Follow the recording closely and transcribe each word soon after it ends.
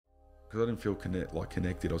because I didn't feel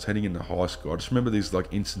connected. I was heading into high school. I just remember these like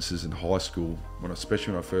instances in high school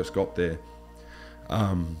especially when I first got there.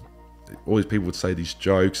 All these people would say these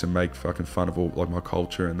jokes and make fucking fun of all like my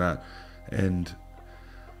culture and that, and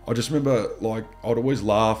I just remember like I'd always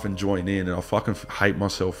laugh and join in, and I fucking hate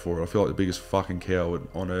myself for it. I feel like the biggest fucking coward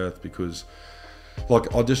on earth, because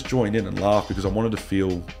like I just joined in and laugh because I wanted to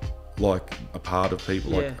feel like a part of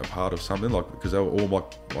people, like a part of something, like because they were all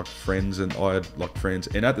like friends, and I had like friends,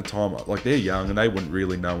 and at the time like they're young and they wouldn't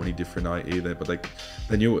really know any different either, but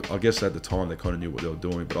they knew it. I guess at the time they kind of knew what they were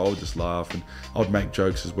doing, but I would just laugh and I'd make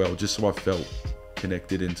jokes as well, just so I felt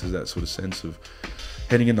connected into that sort of sense of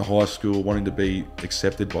heading into high school, wanting to be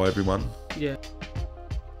accepted by everyone. Yeah.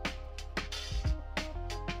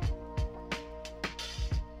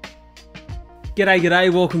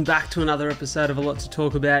 G'day, welcome back to another episode of A Lot to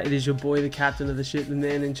Talk About. It is your boy, the captain of the ship, the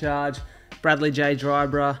man in charge, Bradley J.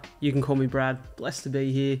 Dryborough. You can call me Brad. Blessed to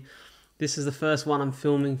be here. This is the first one I'm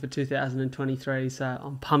filming for 2023, so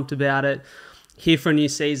I'm pumped about it. Here for a new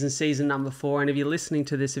season number 4, and if you're listening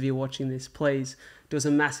to this, if you're watching this, please do us a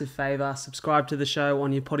massive favour, subscribe to the show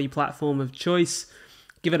on your potty platform of choice,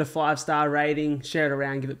 give it a 5-star rating, share it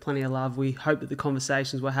around, give it plenty of love. We hope that the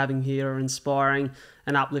conversations we're having here are inspiring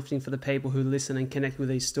and uplifting for the people who listen and connect with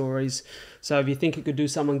these stories. So if you think it could do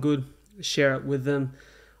someone good, share it with them.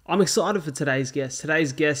 I'm excited for today's guest.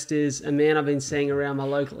 Today's guest is a man I've been seeing around my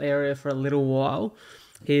local area for a little while.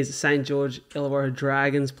 He is a St George Illawarra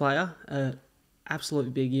Dragons player, an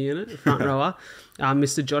absolute big unit, front rower,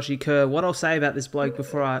 Mr. Joshy Kerr. What I'll say about this bloke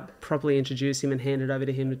before I properly introduce him and hand it over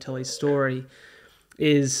to him to tell his story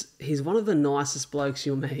is he's one of the nicest blokes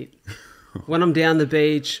you'll meet. When I'm down the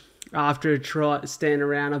beach after a try, stand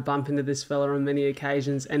around, I bump into this fella on many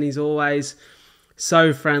occasions, and he's always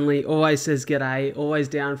so friendly, always says g'day, always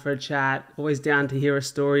down for a chat, always down to hear a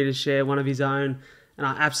story, to share one of his own. And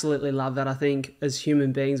I absolutely love that. I think as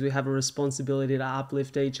human beings, we have a responsibility to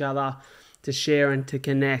uplift each other, to share and to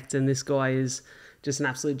connect. And this guy is just an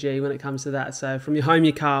absolute G when it comes to that. So from your home,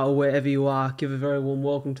 your car, or wherever you are, give a very warm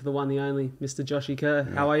welcome to the one, the only, Mr. Joshy Kerr.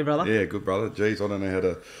 How are you, brother? Yeah, good, brother. Jeez, I don't know how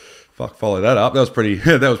to follow that up. That was pretty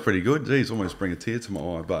good. Jeez, almost bring a tear to my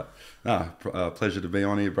eye. But pleasure to be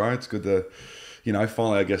on here, bro. It's good to,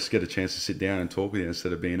 finally, I guess, get a chance to sit down and talk with you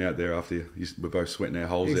instead of being out there after we're both sweating our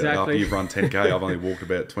holes out. After you've run 10K, I've only walked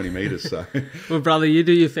about 20 metres. So. Well, brother, you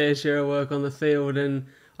do your fair share of work on the field, and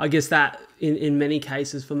I guess that in many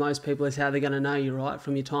cases for most people is how they're going to know you, right,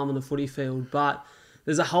 from your time on the footy field. But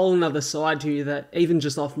there's a whole nother side to you that even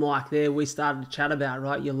just off mic there we started to chat about,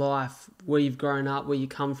 right? Your life, where you've grown up, where you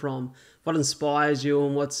come from, what inspires you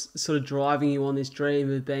and what's sort of driving you on this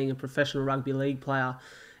dream of being a professional rugby league player.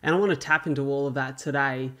 And I want to tap into all of that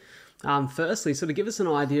today. Firstly, sort of give us an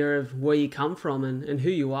idea of where you come from and who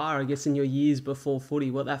you are, I guess, in your years before footy,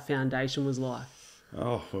 what that foundation was like.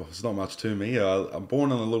 Oh, well, it's not much to me. I'm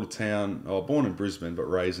born in a little town, born in Brisbane, but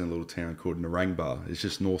raised in a little town called Narrangba. It's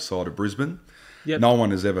just north side of Brisbane. Yep. No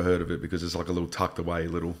one has ever heard of it because it's like a little tucked away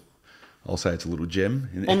I'll say it's a little gem.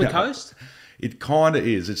 On the coast? It kind of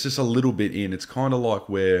is. It's just a little bit in. It's kind of like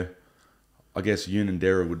where, I guess,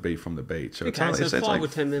 Unanderra would be from the beach. So okay, it's 5 like, or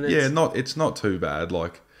 10 minutes. Yeah, it's not too bad.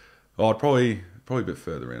 Like, I'd probably a bit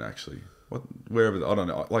further in, actually. Wherever, I don't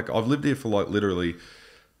know. Like, I've lived here for like literally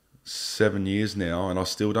 7 years now, and I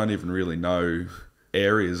still don't even really know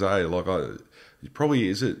areas, Like,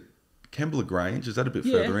 is it Kembla Grange? Is that a bit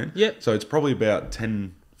further in? Yep. So it's probably about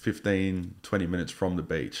 10, 15, 20 minutes from the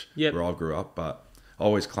beach where I grew up, but I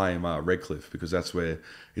always claim Redcliffe because that's where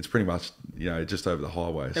it's pretty much, just over the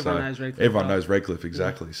highway. Everyone knows Redcliffe. Everyone knows Redcliffe,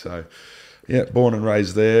 exactly. Yeah. So, yeah, born and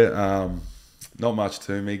raised there. Not much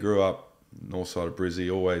to me. Grew up north side of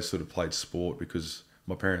Brizzy. Always sort of played sport because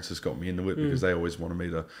my parents just got me into it because they always wanted me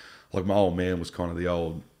to, like my old man was kind of the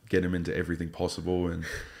old, get him into everything possible. And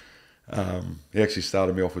he actually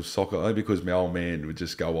started me off with soccer only because my old man would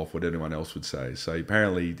just go off what anyone else would say. So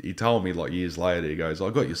apparently he told me like years later, he goes, I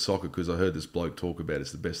got you soccer because I heard this bloke talk about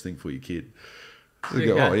it's the best thing for your kid. So I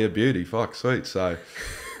go, oh yeah, beauty, fuck, sweet. So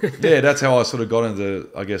yeah, that's how I sort of got into,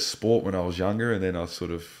 I guess, sport when I was younger. And then I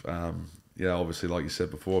sort of, obviously like you said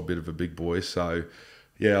before, a bit of a big boy. So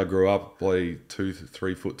yeah, I grew up probably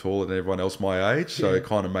 2-3 foot taller than everyone else my age. So it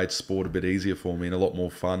kind of made sport a bit easier for me and a lot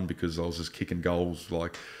more fun because I was just kicking goals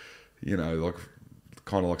like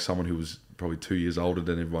kind of like someone who was probably 2 years older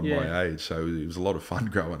than everyone my age. So it was a lot of fun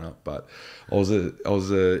growing up. But I was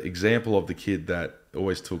a example of the kid that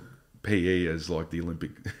always took PE as like the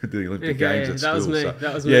Olympic games at school. Was me. So,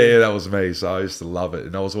 that was me. Yeah, that was me. So I used to love it.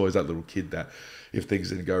 And I was always that little kid that if things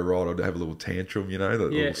didn't go right, I'd have a little tantrum, that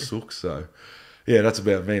little sook. So yeah, that's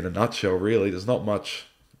about me in a nutshell, really. There's not much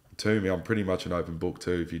to me, I'm pretty much an open book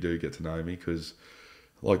too if you do get to know me, because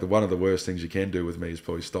like one of the worst things you can do with me is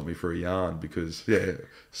probably stop me for a yarn, because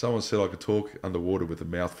someone said I could talk underwater with a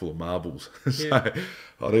mouthful of marbles. So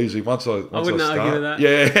I'd usually once I wouldn't argue with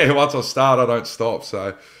that. Once I start I don't stop.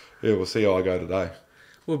 So we'll see how I go today.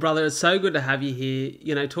 Well, brother, it's so good to have you here.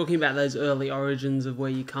 You know, talking about those early origins of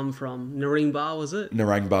where you come from. Narrangba, was it?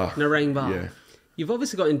 Narrangba. Yeah. You've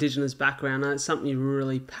obviously got Indigenous background, and it's something you're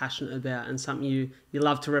really passionate about, and something you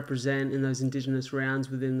love to represent in those Indigenous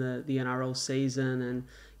rounds within the NRL season, and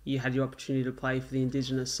you had your opportunity to play for the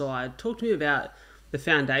Indigenous side. Talk to me about the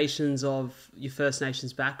foundations of your First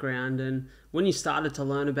Nations background and when you started to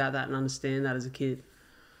learn about that and understand that as a kid.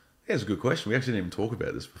 Yeah, it's a good question. We actually didn't even talk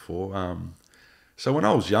about this before. So when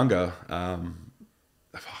I was younger,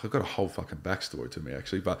 I've got a whole fucking backstory to me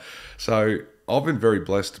actually, but so I've been very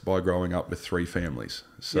blessed by growing up with 3 families.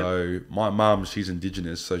 So my mum, she's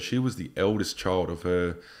Indigenous, so she was the eldest child of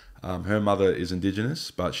her. Her mother is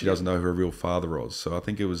Indigenous, but she doesn't know who her real father was. So I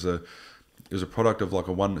think it was a product of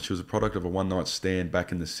she was a product of a one night stand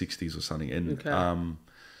back in the 60s or something. And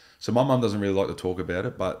so my mum doesn't really like to talk about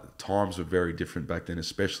it, but times were very different back then,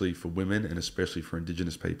 especially for women and especially for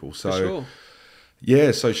Indigenous people. So. For sure.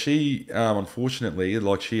 Yeah, so she, unfortunately,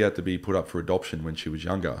 she had to be put up for adoption when she was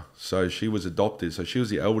younger. So she was adopted. So she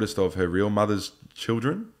was the eldest of her real mother's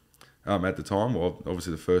children at the time, well,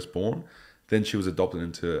 obviously the firstborn. Then she was adopted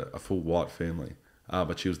into a full white family,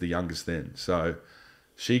 but she was the youngest then. So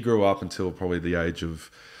she grew up until probably the age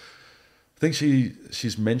of, I think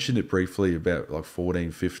she's mentioned it briefly about like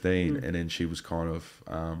 14, 15, and then she was kind of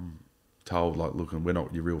told like, look, we're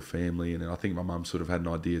not your real family. And then I think my mum sort of had an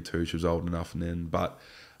idea too. She was old enough, and then, but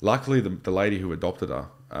luckily the lady who adopted her,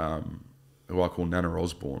 who I call Nana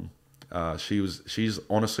Osborne, she's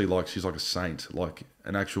honestly she's like a saint, like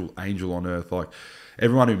an actual angel on earth. Like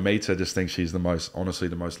everyone who meets her just thinks she's the most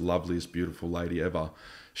loveliest, beautiful lady ever.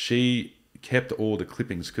 She kept all the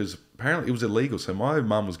clippings because apparently it was illegal. So my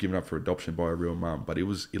mum was given up for adoption by a real mum, but it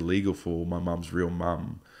was illegal for my mum's real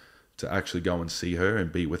mum to actually go and see her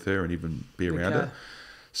and be with her and even be around her.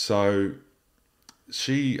 So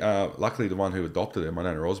she, luckily the one who adopted her, my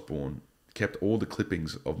Nana Osborne, kept all the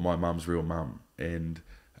clippings of my mum's real mum and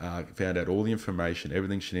found out all the information,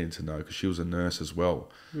 everything she needed to know, because she was a nurse as well.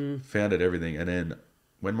 Found out everything. And then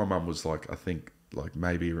when my mum was like, I think like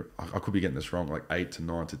maybe, I could be getting this wrong, like 8 to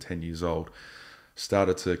 9 to 10 years old,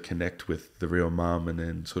 started to connect with the real mum and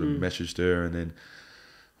then sort of messaged her, and then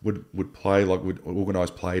would play, like would organise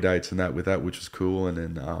play dates and that with that, which was cool. And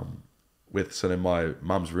then so then my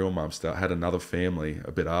mum's real mum had another family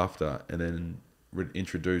a bit after, and then would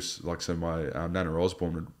introduce, like, so my Nana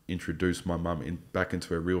Osborne would introduce my mum back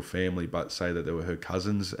into her real family, but say that they were her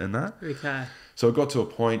cousins and that. Okay. So it got to a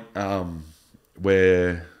point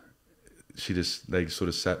where they sort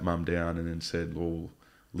of sat mum down and then said, well,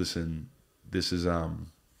 listen, this is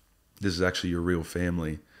actually your real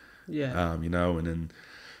family. Yeah. And then,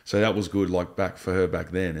 so that was good, like back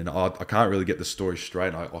then. And I can't really get the story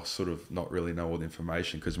straight. I sort of not really know all the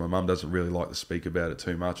information because my mum doesn't really like to speak about it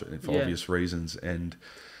too much for obvious reasons. And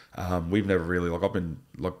we've never really,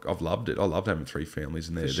 I've loved it. I loved having 3 families,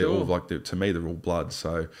 and they're all to me, they're all blood.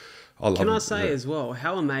 So I love it. Can I say as well,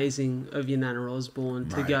 how amazing of your Nana Osborne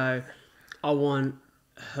to go, I want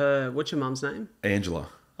her, what's your mum's name? Angela.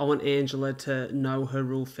 I want Angela to know her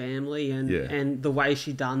real family, and the way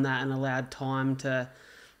she done that and allowed time to,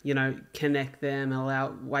 connect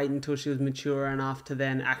them, wait until she was mature enough to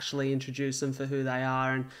then actually introduce them for who they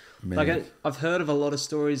are. And I've heard of a lot of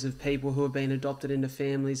stories of people who have been adopted into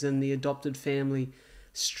families, and the adopted family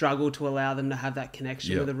struggle to allow them to have that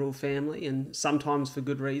connection with a real family, and sometimes for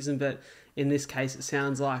good reason. But in this case, it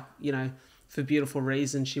sounds like, for beautiful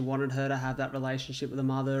reasons, she wanted her to have that relationship with the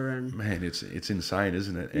mother. And man, it's insane,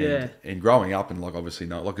 isn't it? And growing up and obviously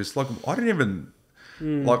it's I didn't even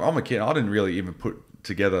I'm a kid. I didn't really even put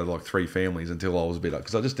together 3 families until I was a bit,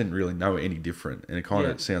 because I just didn't really know any different. And it kind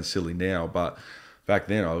of sounds silly now, but back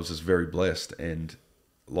then I was just very blessed, and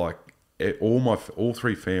all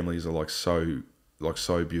 3 families are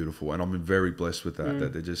so beautiful, and I'm very blessed with that.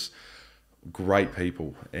 That they're just great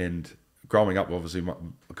people. And growing up, obviously,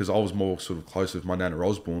 because I was more sort of close with my Nana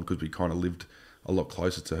Osborne, because we kind of lived a lot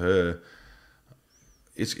closer to her.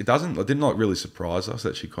 It didn't really surprise us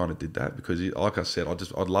that she kind of did that, because like I said,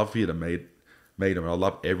 I'd love for you to meet her, and I'd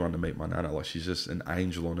love everyone to meet my Nana. She's just an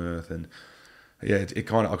angel on earth. And I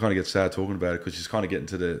kind of get sad talking about it, because she's kind of getting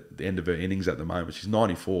to the end of her innings at the moment. She's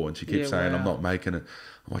 94, and she keeps saying, I'm not making it.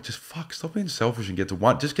 I'm like, stop being selfish and get to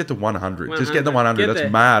 100. Just get to 100. Just get to 100.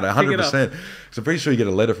 That's mad. 100%. Because I'm pretty sure you get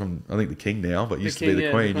a letter from, I think, the king now, but used to be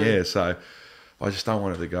the queen. Yeah. So I just don't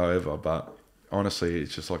want it to go ever. But honestly,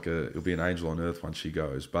 it's just like it'll be an angel on earth once she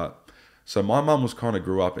goes. But so my mum was kind of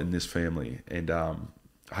grew up in this family, and I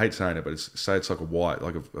hate saying it, but it's like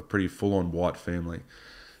a pretty full on white family.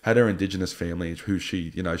 Had her Indigenous family, who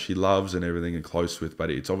she loves and everything and close with, but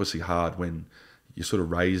it's obviously hard when you're sort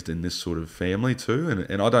of raised in this sort of family too.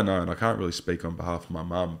 And I don't know, and I can't really speak on behalf of my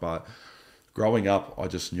mum, but growing up, I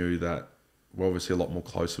just knew that we're obviously a lot more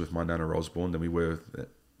closer with my Nana Osborne than we were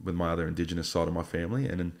with my other Indigenous side of my family.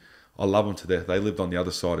 And I love them to death. They lived on the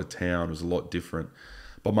other side of town. It was a lot different.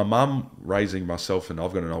 But my mum raising myself, and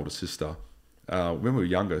I've got an older sister, when we were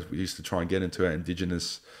younger, we used to try and get into our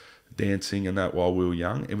Indigenous dancing and that while we were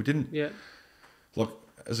young. And we didn't, like,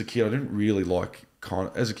 as a kid, I didn't really like,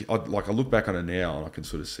 as a kid, I look back on it now and I can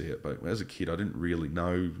sort of see it. But as a kid, I didn't really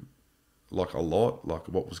know, like, a lot, like,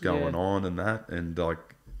 what was going on and that. And,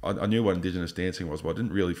 like, I knew what Indigenous dancing was, but I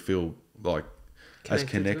didn't really feel, like, as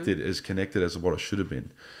connected as what I should have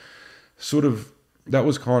been. Sort of, that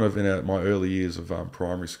was kind of in my early years of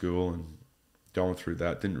primary school and going through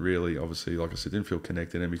that. Didn't really, obviously, like I said, didn't feel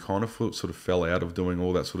connected, and we kind of sort of fell out of doing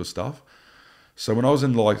all that sort of stuff. So when I was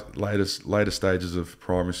in like later stages of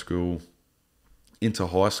primary school into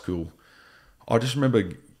high school, I just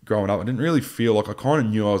remember growing up, I didn't really feel like, I kind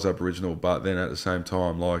of knew I was Aboriginal, but then at the same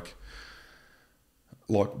time, like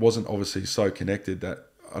wasn't obviously so connected that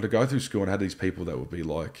I'd go through school and had these people that would be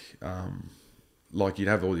like you'd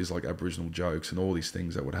have all these like Aboriginal jokes and all these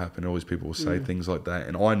things that would happen. All these people would say things like that,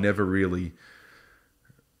 and I never really,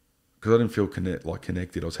 because I didn't feel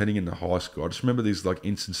connected. I was heading into high school. I just remember these like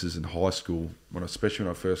instances in high school especially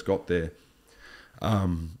when I first got there.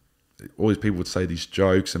 All these people would say these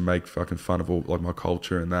jokes and make fucking fun of all like my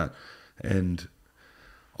culture and that, and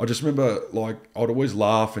I just remember, like, I'd always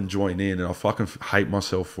laugh and join in, and I fucking hate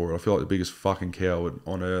myself for it. I feel like the biggest fucking coward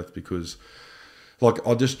on earth because, like,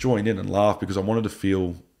 I just joined in and laugh because I wanted to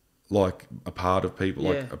feel like a part of people,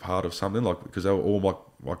 like a part of something, like, because they were all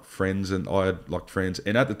my friends, and I had like friends,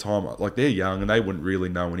 and at the time, like, they're young and they wouldn't really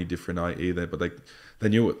know any different either, but they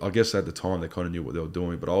knew it. I guess at the time they kind of knew what they were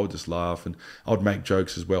doing, but I would just laugh and I'd make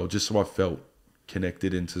jokes as well, just so I felt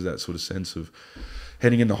connected into that sort of sense of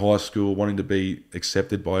heading into high school, wanting to be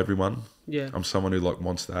accepted by everyone. Yeah, I'm someone who like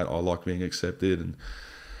wants that. I like being accepted, and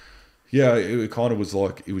yeah, it kind of was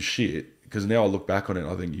like, it was shit. Because now I look back on it and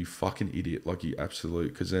I think, you fucking idiot, like, you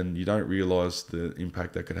absolute, because then you don't realise the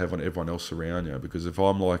impact that could have on everyone else around you. Because if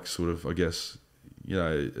I'm like sort of, I guess, you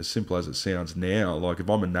know, as simple as it sounds now, like if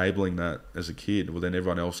I'm enabling that as a kid, well then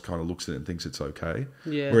everyone else kind of looks at it and thinks it's okay.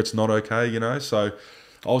 Yeah. Where it's not okay, you know? So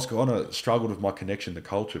I was kind of struggled with my connection to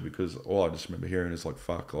culture because all I just remember hearing is like,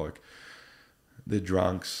 fuck, like, they're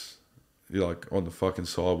drunks, you're like on the fucking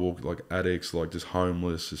sidewalk, like addicts, like just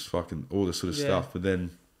homeless, just fucking all this sort of stuff. But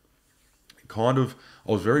then kind of,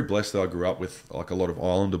 I was very blessed that I grew up with like a lot of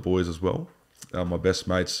Islander boys as well. My best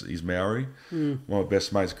mates is Maori. One of my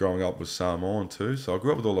best mates growing up was Samoan too. So I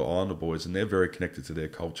grew up with all the Islander boys, and they're very connected to their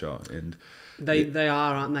culture. And they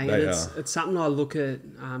are, aren't they? They and are. It's something I look at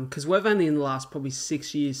because we've only in the last probably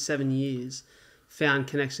 6 years, 7 years found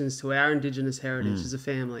connections to our Indigenous heritage as a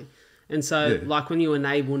family. And so like when you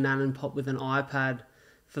enable Nan and Pop with an iPad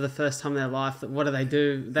for the first time in their life, what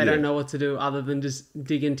do? They don't know what to do other than just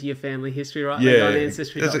dig into your family history, right? Yeah, they go on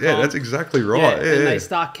Ancestry.com. that's exactly right. And they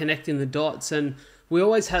start connecting the dots. And we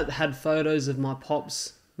always had photos of my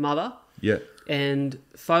Pop's mother. Yeah. And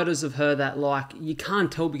photos of her that, like, you can't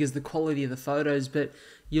tell because the quality of the photos, but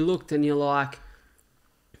you looked and you're like,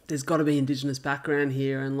 there's got to be Indigenous background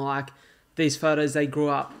here. And, like, these photos, they grew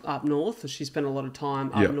up north. She spent a lot of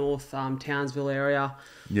time up north, Townsville area.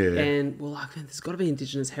 Yeah. And we're like, man, there's got to be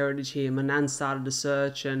Indigenous heritage here. My nan started to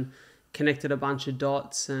search and connected a bunch of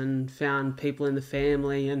dots and found people in the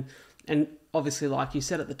family. And obviously, like you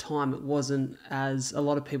said at the time, it wasn't as, a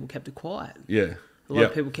lot of people kept it quiet. Yeah. A lot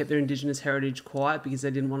of people kept their Indigenous heritage quiet because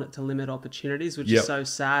they didn't want it to limit opportunities, which is so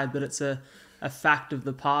sad, but it's a fact of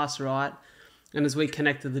the past, right? And as we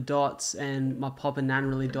connected the dots and my Pop and Nan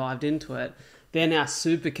really dived into it, they're now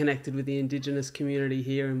super connected with the Indigenous community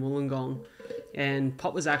here in Wollongong. And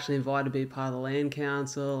Pop was actually invited to be part of the Land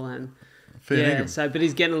Council. And but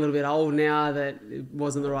he's getting a little bit old now that it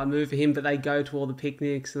wasn't the right move for him, but they go to all the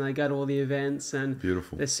picnics and they go to all the events and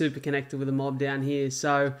they're super connected with the mob down here.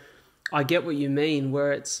 So I get what you mean,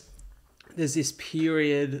 where there's this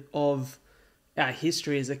period of our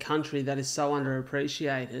history as a country that is so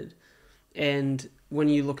underappreciated. And when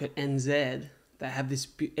you look at NZ, they have this,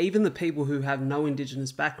 even the people who have no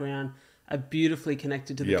Indigenous background are beautifully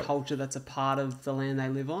connected to the culture that's a part of the land they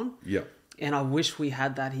live on. Yeah. And I wish we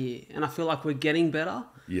had that here. And I feel like we're getting better.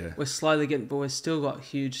 Yeah. We're slowly getting, but we've still got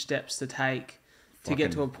huge steps to take to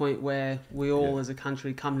get to a point where we all as a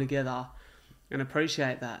country come together and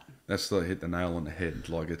appreciate that. That's hit the nail on the head.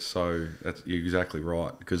 Like you're exactly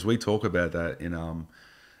right, because we talk about that in our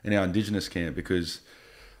Indigenous camp, because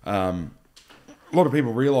a lot of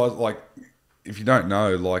people realise, like, if you don't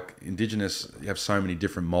know, like, Indigenous, you have so many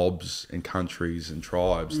different mobs and countries and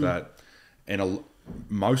tribes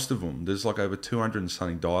most of them, there's like over 200 and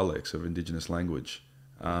something dialects of Indigenous language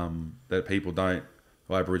that people don't,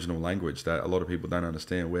 or Aboriginal language that a lot of people don't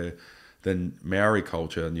understand. Where then Maori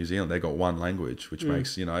culture in New Zealand, they got one language, which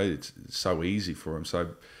makes, it's so easy for them.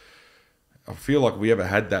 So I feel like if we ever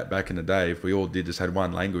had that back in the day, if we all did just had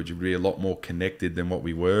one language, we'd be a lot more connected than what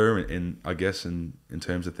we were, I guess, in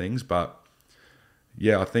terms of things. But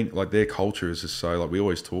yeah, I think like their culture is just so, like, we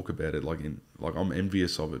always talk about it, like I'm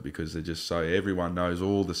envious of it, because they're just so, everyone knows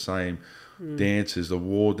all the same dances, the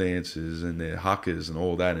war dances and their huckers and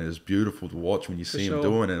all that, and it's beautiful to watch when you see them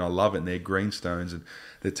doing it, and I love it, and their greenstones and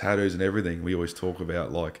their tattoos and everything. We always talk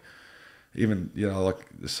about, like, even, like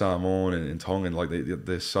the Samoan and Tongan, like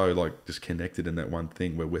they're so, like, just connected in that one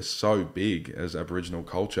thing, where we're so big as Aboriginal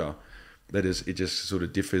culture that it just sort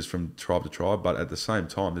of differs from tribe to tribe, but at the same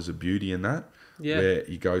time there's a beauty in that. Yeah. Where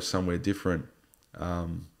you go somewhere different, like,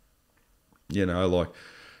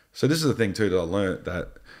 so this is the thing too that I learnt,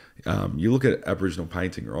 that you look at Aboriginal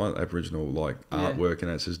painting, right? Aboriginal, like, artwork, and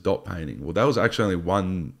it says dot painting. Well, that was actually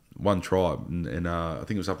only one tribe, and I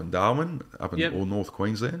think it was up in Darwin, or North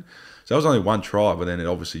Queensland. So that was only one tribe, but then it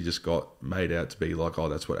obviously just got made out to be like, oh,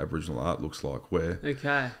 that's what Aboriginal art looks like. Where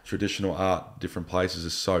traditional art, different places,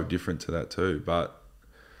 is so different to that too. But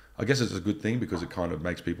I guess it's a good thing, because it kind of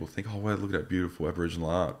makes people think, oh, wow, look at that beautiful Aboriginal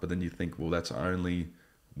art. But then you think, well, that's only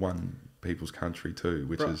one people's country too,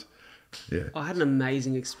 which is, yeah. I had an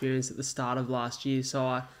amazing experience at the start of last year.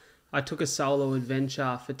 So I took a solo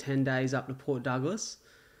adventure for 10 days up to Port Douglas,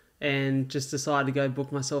 and just decided to go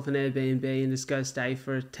book myself an Airbnb and just go stay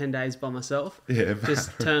for 10 days by myself. Yeah.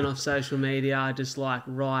 Just turn off social media, just like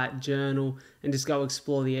write, journal, and just go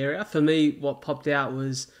explore the area. For me, what popped out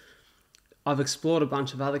was, I've explored a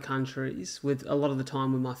bunch of other countries with a lot of the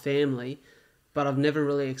time with my family, but I've never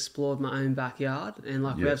really explored my own backyard. And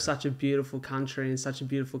like, we have such a beautiful country and such a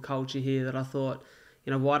beautiful culture here, that I thought,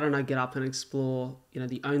 why don't I get up and explore,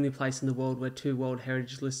 the only place in the world where 2 World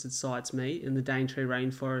Heritage listed sites meet, in the Daintree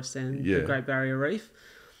Rainforest and the Great Barrier Reef.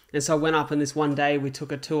 And so I went up, and this one day we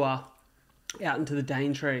took a tour out into the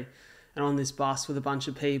Daintree, and on this bus with a bunch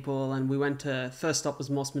of people, and we went to, first stop was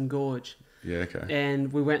Mossman Gorge. Yeah, okay.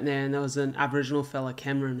 And we went there, and there was an Aboriginal fella,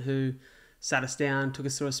 Cameron, who sat us down, took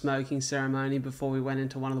us through a smoking ceremony before we went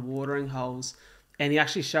into one of the watering holes. And he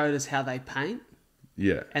actually showed us how they paint.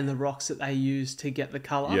 Yeah. And the rocks that they use to get the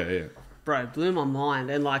colour. Yeah, yeah. Bro, blew my mind.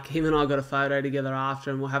 And like, him and I got a photo together after,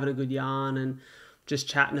 and we're having a good yarn and just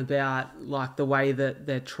chatting about like the way that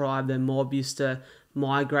their tribe, their mob, used to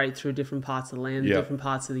migrate through different parts of the land, different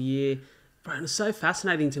parts of the year. Bro, and it's so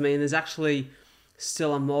fascinating to me. And there's actually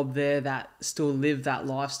still a mob there that still live that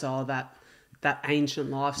lifestyle, that ancient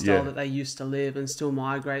lifestyle that they used to live, and still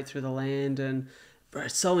migrate through the land. And bro,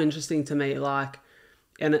 it's so interesting to me, like,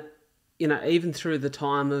 and it, even through the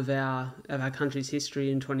time of our country's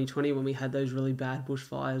history in 2020, when we had those really bad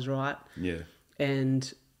bushfires, right? Yeah.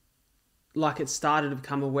 And like, it started to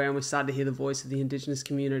become aware, and we started to hear the voice of the Indigenous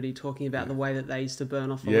community talking about the way that they used to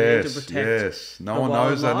burn off the land to protect. Yes, no one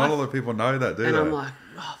knows that. Not a lot of people know that, do they? And I'm like,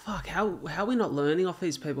 oh fuck, how are we not learning off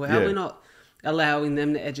these people? How are we not allowing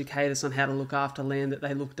them to educate us on how to look after land that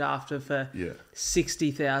they looked after for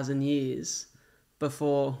 60,000 years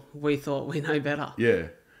before we thought we know better? Yeah,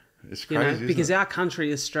 it's crazy, because our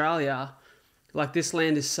country, Australia, like, this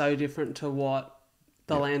land is so different to what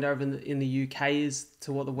the land over in the UK is,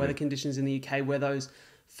 to what the weather conditions in the UK, where those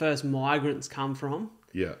first migrants come from.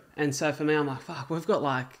 Yeah. And so for me, I'm like, fuck, we've got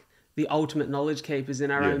like the ultimate knowledge keepers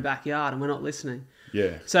in our own backyard, and we're not listening.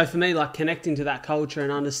 Yeah. So for me, like, connecting to that culture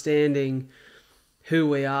and understanding who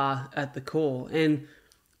we are at the core,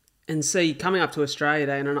 and see, coming up to Australia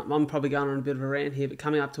Day, and I'm probably going on a bit of a rant here, but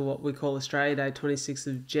coming up to what we call Australia Day, 26th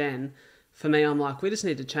of Jan, for me, I'm like, we just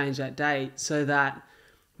need to change that date so that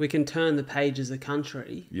we can turn the page as a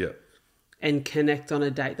country and connect on a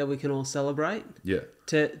date that we can all celebrate. Yeah.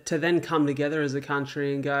 To then come together as a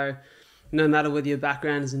country and go, no matter whether your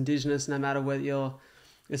background is Indigenous, no matter whether you're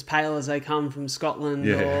as pale as they come from Scotland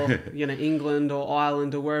or England or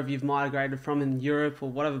Ireland or wherever you've migrated from in Europe or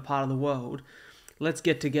whatever part of the world, let's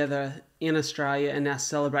get together in Australia and now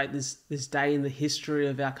celebrate this day in the history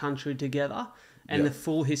of our country together, and the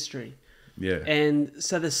full history. Yeah. And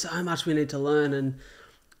so there's so much we need to learn, and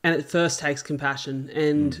it first takes compassion.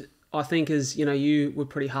 And I think, as you were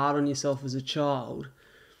pretty hard on yourself as a child,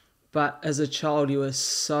 But as a child, you were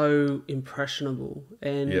so impressionable.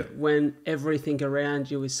 And when everything around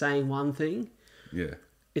you is saying one thing,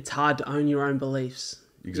 it's hard to own your own beliefs.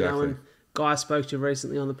 Exactly. You know, and guy I spoke to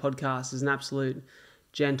recently on the podcast is an absolute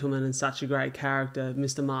gentleman and such a great character.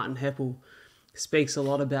 Mr. Martin Heppel speaks a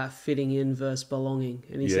lot about fitting in versus belonging.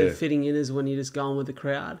 And he said fitting in is when you're just going with the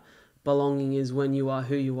crowd. Belonging is when you are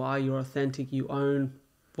who you are, you're authentic, you own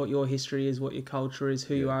what your history is, what your culture is,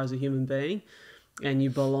 who you are as a human being, and you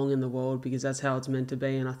belong in the world because that's how it's meant to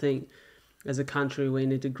be. And I think as a country, we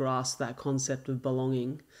need to grasp that concept of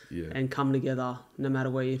belonging and come together no matter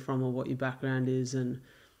where you're from or what your background is. And,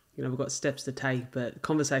 you know, we've got steps to take, but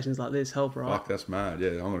conversations like this help, right? Fuck, that's mad. Yeah,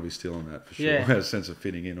 I'm going to be stealing that for sure. Yeah. A sense of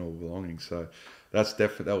fitting in or belonging. So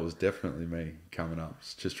that was definitely me coming up.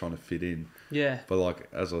 It's just trying to fit in. Yeah. But like,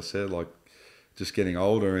 as I said, like just getting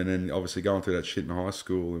older and then obviously going through that shit in high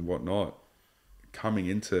school and whatnot, coming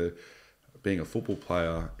into being a football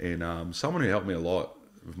player and someone who helped me a lot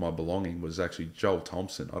with my belonging was actually Joel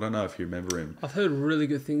Thompson. I don't know if you remember him. I've heard really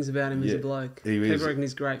good things about him as a bloke. People reckon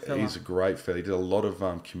he's a great fella. He's a great fella. He did a lot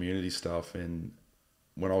of community stuff, and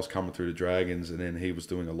when I was coming through the Dragons and then he was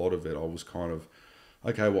doing a lot of it, I was kind of,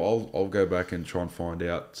 okay, well, I'll go back and try and find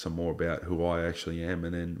out some more about who I actually am.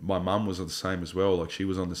 And then my mum was the same as well. Like she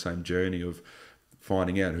was on the same journey of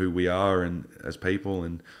finding out who we are and as people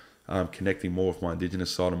and connecting more with my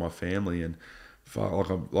Indigenous side of my family. And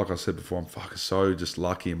like I said before, I'm fucking so just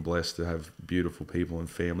lucky and blessed to have beautiful people and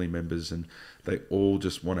family members, and they all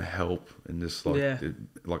just want to help and just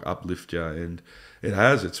like uplift you. And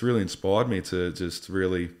it's really inspired me to just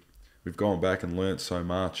really, we've gone back and learnt so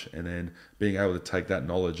much, and then being able to take that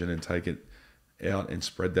knowledge and then take it out and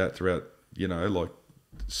spread that throughout, you know, like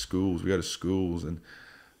schools. We go to schools and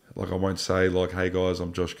like I won't say like, hey guys,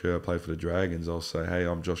 I'm Josh Kerr, I play for the Dragons. I'll say, hey,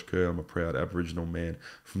 I'm Josh Kerr, I'm a proud Aboriginal man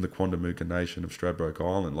from the Quandamooka Nation of Stradbroke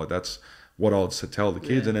Island. Like that's what I would tell the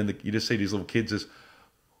kids. And then you just see these little kids just,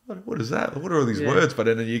 what is that? What are all these words? But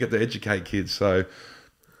then you get to educate kids. So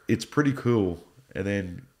it's pretty cool. And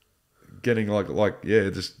then getting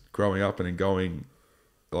just growing up and then going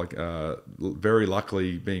like very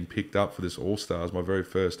luckily being picked up for this All-Stars, my very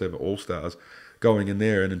first ever All-Stars, going in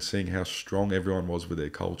there and then seeing how strong everyone was with their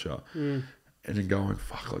culture. And then going,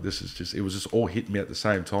 fuck, like this is just, it was just all hitting me at the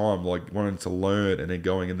same time, like wanting to learn and then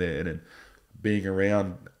going in there and then being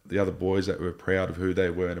around the other boys that were proud of who they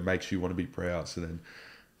were, and it makes you want to be proud. So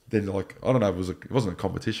then like, I don't know, it wasn't a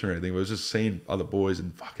competition or anything, it was just seeing other boys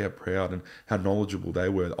and fuck how proud and how knowledgeable they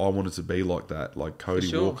were. I wanted to be like that, like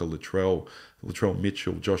Cody Walker, Latrell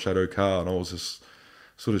Mitchell, Josh Adokar, and I was just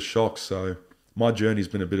sort of shocked. So my journey's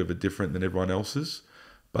been a bit of a different than everyone else's,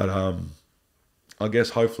 but I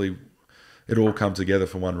guess hopefully it'll all come together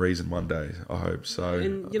for one reason one day, I hope. So,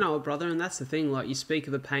 and you know, brother, and that's the thing, like you speak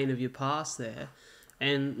of the pain of your past there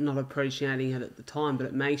and not appreciating it at the time, but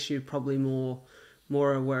it makes you probably more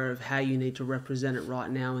aware of how you need to represent it right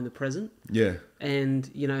now in the present. Yeah. And,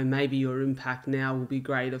 you know, maybe your impact now will be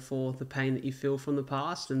greater for the pain that you feel from the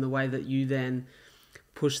past and the way that you then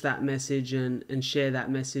push that message and share that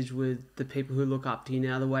message with the people who look up to you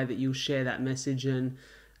now, the way that you'll share that message and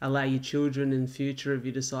allow your children in the future, if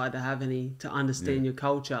you decide to have any, to understand your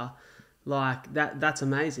culture. Like that's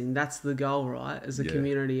amazing. That's the goal, right? As a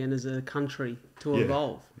community and as a country to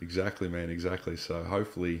evolve. Exactly, man. Exactly. So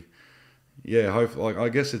hopefully, like I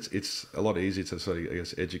guess it's a lot easier to sort of, I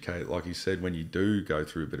guess, educate, like you said, when you do go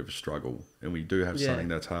through a bit of a struggle and we do have something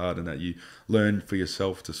that's hard and that you learn for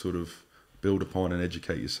yourself to sort of build upon and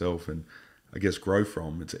educate yourself and I guess grow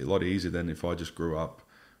from. It's a lot easier than if I just grew up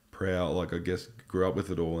proud, like I guess grew up with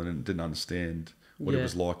it all and didn't understand what it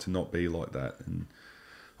was like to not be like that. And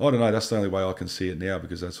I don't know, that's the only way I can see it now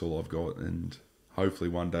because that's all I've got. And hopefully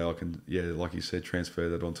one day I can, like you said, transfer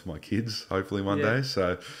that onto my kids, hopefully one day.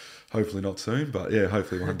 So hopefully not soon, but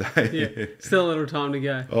hopefully one day. Still a little time to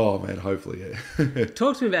go. Oh man, hopefully,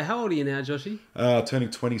 Talk to me about, how old are you now, Joshy? Turning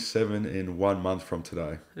 27 in 1 month from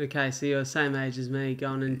today. Okay, so you're the same age as me,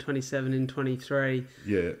 going in 27 in 23.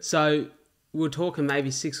 Yeah. So we're talking maybe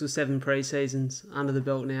 6 or 7 pre-seasons under the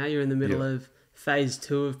belt now. You're in the middle of phase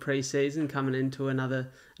 2 of pre-season, coming into another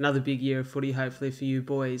big year of footy, hopefully for you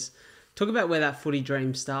boys. Talk about where that footy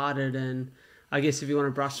dream started, and I guess if you want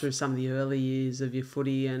to brush through some of the early years of your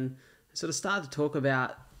footy and sort of start to talk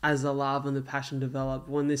about, as the love and the passion developed,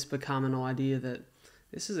 when this became an idea that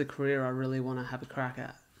this is a career I really want to have a crack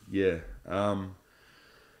at. Yeah.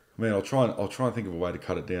 Man, I'll try and think of a way to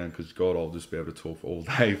cut it down because, God, I'll just be able to talk all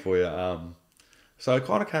day for you. So it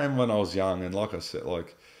kind of came when I was young, and like I said,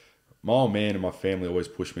 like my old man and my family always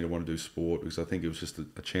pushed me to want to do sport because I think it was just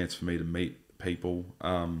a chance for me to meet people.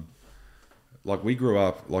 Like we grew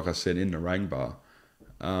up, like I said, in Narrangba,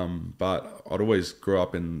 But I'd always grew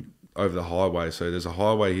up over the highway. So there's a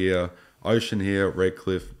highway here, ocean here,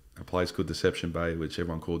 Redcliffe, a place called Deception Bay, which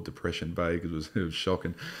everyone called Depression Bay because it was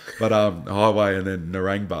shocking. But highway and then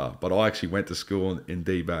Narrangba. But I actually went to school in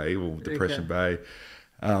D Bay or Depression Bay,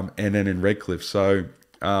 and then in Redcliffe. So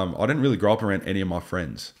I didn't really grow up around any of my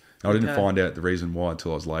friends. I didn't find out the reason why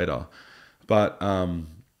until I was later. But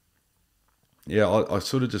yeah, I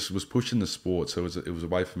sort of just was pushing the sport, so it was a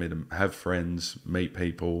way for me to have friends, meet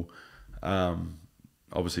people,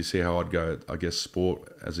 obviously see how I'd go at, I guess,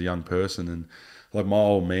 sport as a young person. And like my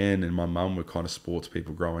old man and my mum were kind of sports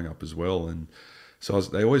people growing up as well, and so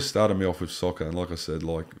they always started me off with soccer. And like I said,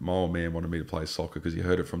 like my old man wanted me to play soccer because he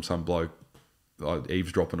heard it from some bloke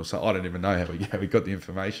eavesdropping or something. I don't even know how he got the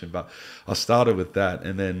information, but I started with that,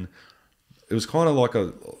 and then it was kind of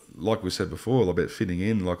like we said before, a bit fitting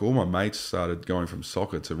in. Like all my mates started going from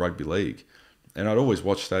soccer to rugby league, and I'd always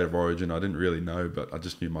watched State of Origin. I didn't really know, but I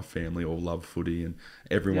just knew my family all loved footy, and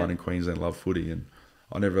everyone in Queensland loved footy. And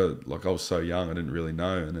I was so young, I didn't really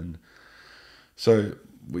know. And then so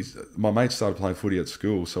my mates started playing footy at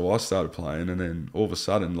school, so I started playing, and then all of a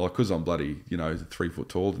sudden, like, because I'm bloody, 3 foot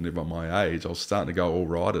tall than everyone my age, I was starting to go all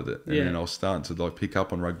right at it, and then I was starting to like pick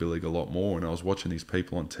up on rugby league a lot more, and I was watching these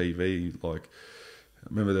people on TV, like, I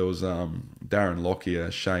remember there was Darren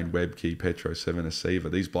Lockyer, Shane Webke, Petro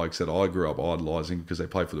Sevenasiva, these blokes that I grew up idolising because they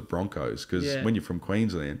played for the Broncos, because when you're from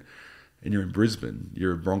Queensland and you're in Brisbane,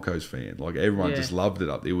 you're a Broncos fan, like everyone just loved it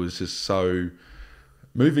up. It was just so...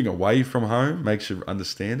 Moving away from home makes you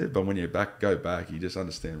understand it, but when you go back, you just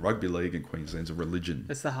understand rugby league in Queensland's a religion.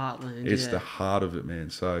 It's the heartland. It's the heart of it, man.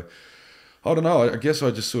 So, I don't know. I guess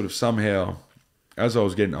I just sort of somehow, as I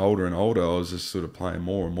was getting older and older, I was just sort of playing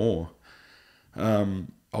more and more.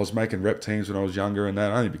 I was making rep teams when I was younger, and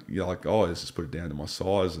that only let's just put it down to my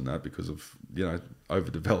size and that because of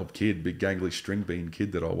overdeveloped kid, big gangly string bean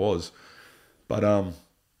kid that I was. But I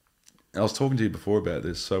was talking to you before about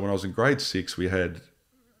this. So when I was in grade 6, we had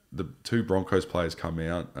the 2 Broncos players come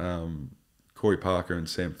out, Corey Parker and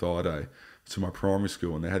Sam Thaiday, to my primary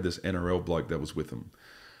school, and they had this NRL bloke that was with them.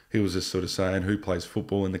 He was just sort of saying who plays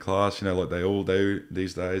football in the class, like they all do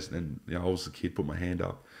these days. And I was the kid, put my hand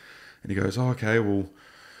up, and he goes, "Oh, okay, well,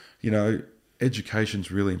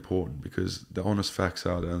 education's really important because the honest facts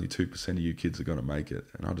are that only 2% of you kids are going to make it."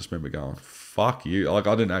 And I just remember going, "Fuck you!" Like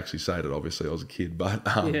I didn't actually say that, obviously, I was a kid, but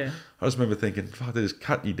I just remember thinking, "Fuck, they're just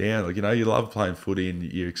cutting you down." Like you love playing footy and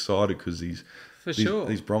you're excited because these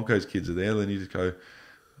Broncos kids are there. Then you just go,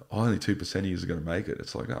 "Oh, only 2% of you are going to make it."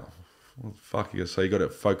 It's like, oh, well, fuck you. So you got to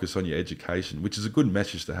focus on your education, which is a good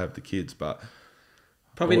message to have to kids, but.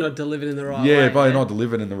 Probably not delivered in the right way. Yeah, probably not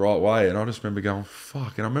delivered in the right way. And I just remember going,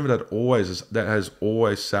 fuck. And I remember that has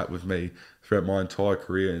always sat with me throughout my entire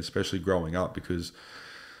career, and especially growing up, because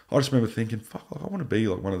I just remember thinking, fuck, I want to be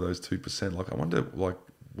like one of those 2%. Like, I wonder, like,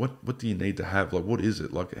 what do you need to have? Like, what is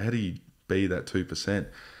it? Like, how do you be that 2%?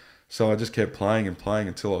 So I just kept playing and playing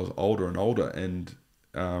until I was older and older. And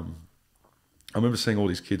I remember seeing all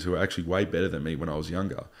these kids who were actually way better than me when I was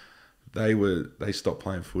younger. They stopped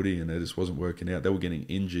playing footy and it just wasn't working out. They were getting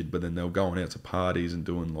injured, but then they were going out to parties and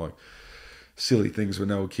doing like silly things when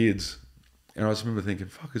they were kids. And I just remember thinking,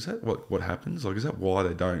 fuck, is that what happens? Like, is that why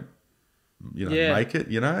they don't, make it,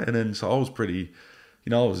 And then, so I was pretty,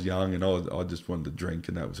 I was young and I just wanted to drink,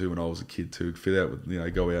 and that was who when I was a kid too. Fit out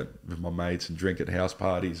with, go out with my mates and drink at house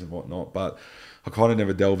parties and whatnot. But I kind of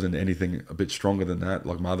never delved into anything a bit stronger than that,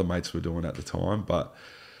 like my other mates were doing at the time. But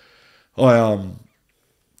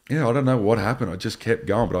I don't know what happened. I just kept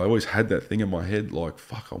going, but I always had that thing in my head, like,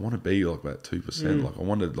 fuck, I want to be like that 2%. Like, I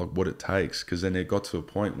wanted like what it takes, because then it got to a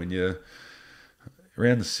point when you're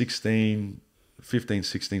around the 15,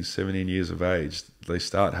 16, 17 years of age, they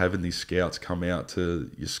start having these scouts come out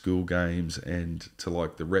to your school games and to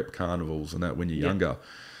like the rep carnivals and that when you're younger.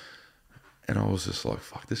 And I was just like,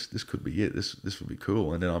 fuck, this could be it. This would be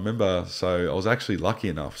cool. And then I remember, so I was actually lucky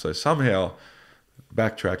enough. So somehow,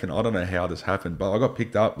 backtracking, I don't know how this happened, but I got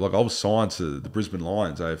picked up. Like, I was signed to the Brisbane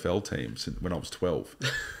Lions AFL team when I was 12.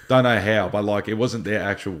 Don't know how, but like, it wasn't their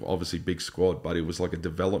actual, obviously, big squad, but it was like a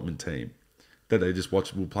development team that they just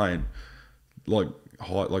watched. We were playing like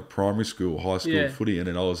primary school, high school footy, and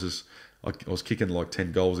then I was kicking like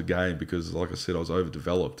 10 goals a game because, like I said, I was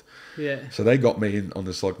overdeveloped. Yeah. So they got me in on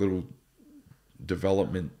this like little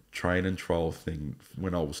development train and trial thing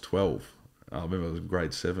when I was 12. I remember I was in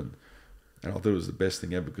grade 7. And I thought it was the best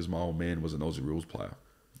thing ever because my old man was an Aussie rules player.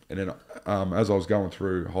 And then as I was going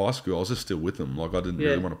through high school, I was just still with them. Like, I didn't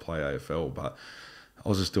really want to play AFL, but I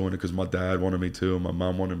was just doing it because my dad wanted me to and my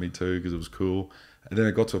mum wanted me to because it was cool. And then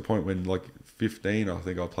it got to a point when, like, 15, I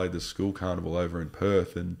think I played the school carnival over in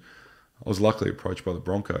Perth, and I was luckily approached by the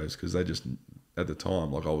Broncos because they just, at the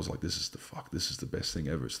time, like I was like, this is the best thing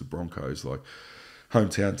ever. It's the Broncos, like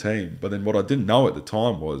hometown team. But then what I didn't know at the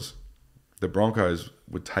time was the Broncos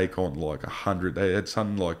would take on like 100. They had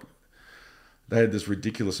something like, they had this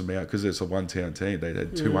ridiculous amount because it's a one-town team. They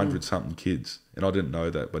had 200 something kids, and I didn't know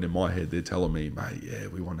that. But in my head, they're telling me, mate, yeah,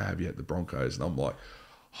 we want to have you at the Broncos, and I'm like,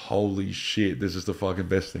 holy shit, this is the fucking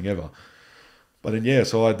best thing ever. But then, yeah,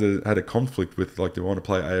 so I had a conflict with, like, do I want to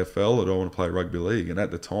play AFL or do I want to play rugby league? And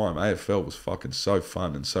at the time, AFL was fucking so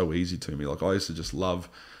fun and so easy to me. Like, I used to just love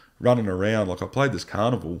running around. Like, I played this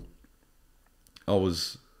carnival. I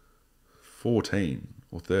was 14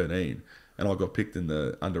 or 13, and I got picked in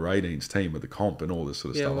the under-18s team of the comp and all this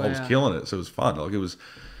sort of stuff. Wow. I was killing it, so it was fun. Like, it was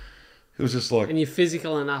just like... And you're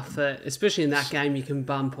physical enough that, especially in that game, you can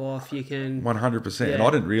bump off, you can... 100%. Yeah. And I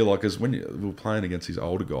didn't realise, because when we were playing against these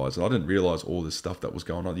older guys, and I didn't realise all this stuff that was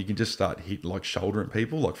going on. You can just start hitting, like, shouldering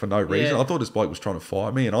people, like, for no reason. Yeah. I thought this bloke was trying to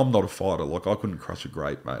fight me, and I'm not a fighter. Like, I couldn't crush a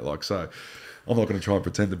grape, mate. Like, so I'm not going to try and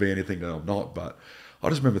pretend to be anything that I'm not, but... I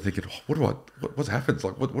just remember thinking, what's happened?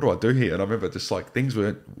 Like, what do I do here? And I remember just like things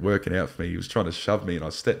weren't working out for me. He was trying to shove me, and I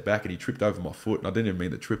stepped back, and he tripped over my foot, and I didn't even mean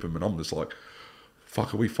to trip him. And I'm just like,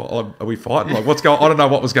 fuck, are we fighting? Like, what's going? I don't know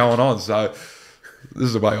what was going on. So this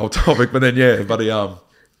is a way old topic, but then yeah,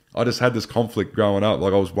 I just had this conflict growing up.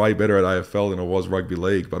 Like, I was way better at AFL than I was rugby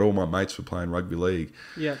league, but all my mates were playing rugby league.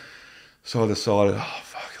 Yeah. So I decided, oh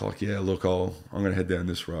fuck, like yeah, look, I'm gonna head down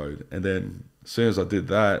this road. And then as soon as I did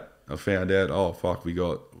that, I found out, oh fuck, we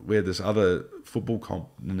had this other football comp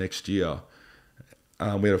the next year.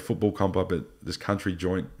 We had a football comp up at this country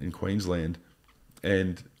joint in Queensland,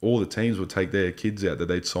 and all the teams would take their kids out that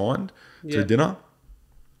they'd signed to dinner.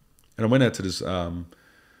 And I went out to this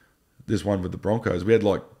one with the Broncos. We had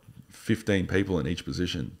like 15 people in each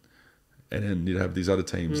position, and then you'd have these other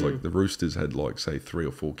teams like the Roosters had like say 3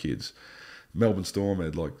 or 4 kids. Melbourne Storm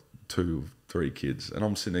had like 2 or 3 kids, and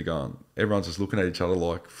I'm sitting there going, everyone's just looking at each other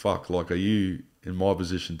like, fuck, like, are you in my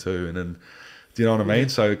position too? And then, do you know what I mean?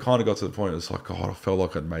 So it kind of got to the point, it's like, God, I felt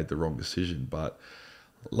like I'd made the wrong decision. But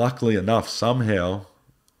luckily enough, somehow,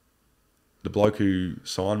 the bloke who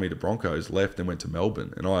signed me to Broncos left and went to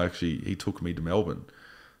Melbourne, and he took me to Melbourne.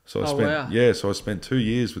 So I spent 2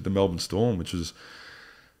 years with the Melbourne Storm, which was,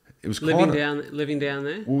 it was living down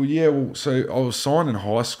there. Well, yeah. So I was signed in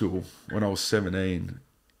high school when I was 17,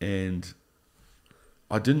 and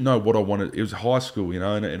I didn't know what I wanted. It was high school, and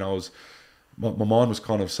I was, my mind was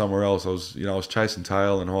kind of somewhere else. I was chasing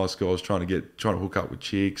tail in high school. I was trying to hook up with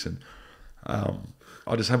chicks, and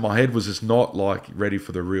I just had, my head was just not like ready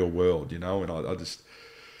for the real world, and I just,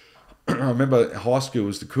 I remember high school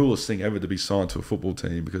was the coolest thing ever to be signed to a football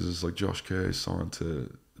team, because it's like Josh Kerr signed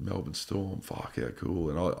to Melbourne Storm, fuck yeah, cool.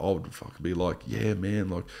 And I would fucking be like, yeah, man,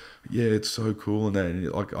 like, yeah, it's so cool and that.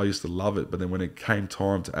 And like, I used to love it. But then when it came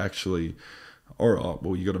time to actually, all right,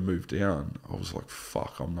 well, you got to move down, I was like,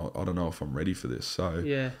 fuck, I don't know if I'm ready for this. So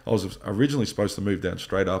yeah. I was originally supposed to move down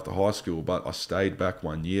straight after high school, but I stayed back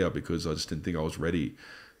 1 year because I just didn't think I was ready.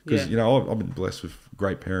 Because, I've been blessed with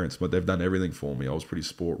great parents, but they've done everything for me. I was pretty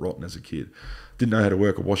sport rotten as a kid. Didn't know how to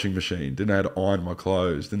work a washing machine. Didn't know how to iron my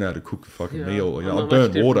clothes. Didn't know how to cook a fucking meal. I'd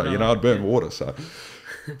burn water. I'd burn water. So,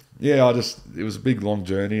 yeah, it was a big, long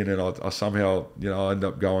journey. And then I somehow, I ended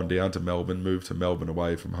up going down to Melbourne, moved to Melbourne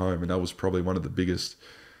away from home. And that was probably one of the biggest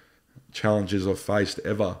challenges I've faced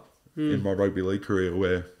ever in my rugby league career,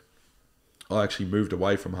 where I actually moved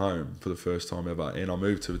away from home for the first time ever. And I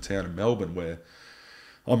moved to a town in Melbourne where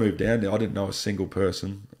I moved down there. I didn't know a single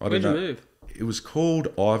person. Where'd you move? It was called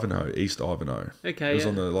Ivanhoe, East Ivanhoe. Okay, it was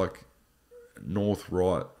on the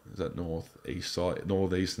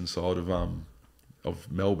northeastern side of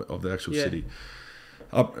Melbourne, of the actual city.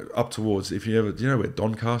 Up towards, if you ever, do you know where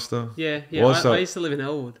Doncaster? Yeah. I used to live in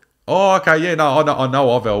Elwood. Oh, okay, yeah, no, I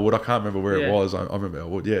know of Elwood. I can't remember where it was. I remember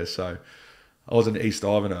Elwood. Yeah, so I was in East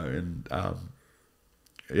Ivanhoe, and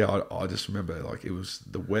I just remember, like, it was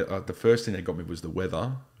the weather. The first thing that got me was the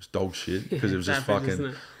weather. It was dog shit, because it was just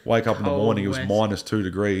fucking, wake up in the morning, it was -2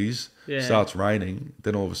 degrees, starts raining,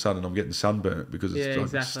 then all of a sudden I'm getting sunburnt because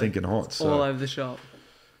it's stinking hot. So, all over the shop.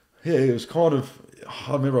 Yeah, it was kind of,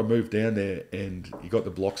 I remember I moved down there, and you got the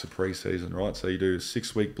blocks of pre-season, right? So you do a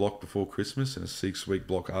 6-week block before Christmas and a 6-week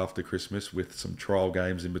block after Christmas with some trial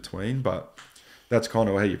games in between. But that's kind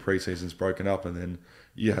of how your pre-season's broken up, and then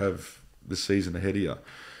you have the season ahead of you.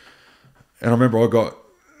 And I remember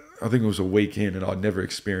I think it was a weekend, and I'd never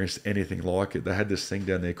experienced anything like it. They had this thing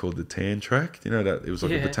down there called the Tan Track. You know, that it was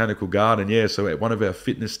like a botanical garden. Yeah, so at one of our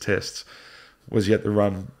fitness tests was you had to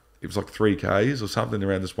run, it was like 3Ks or something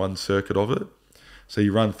around this one circuit of it. So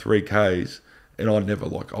you run 3Ks, and I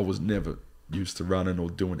was never used to running or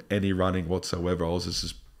doing any running whatsoever. I was just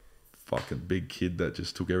this fucking big kid that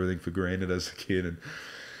just took everything for granted as a kid. And,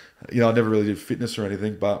 I never really did fitness or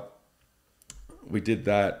anything, but we did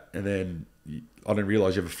that. And then I didn't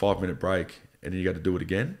realise you have a 5-minute break and then you got to do it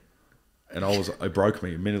again. And it broke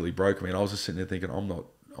me, immediately broke me. And I was just sitting there thinking, I'm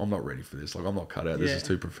not ready for this. Like, I'm not cut out. This is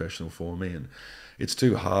too professional for me. And it's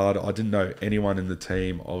too hard. I didn't know anyone in the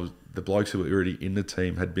team. The blokes who were already in the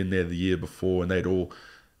team had been there the year before, and they'd all...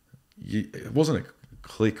 It wasn't a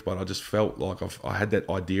clique, but I just felt like I had that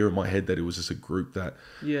idea in my head that it was just a group that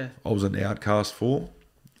I was an outcast for.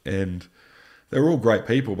 And they were all great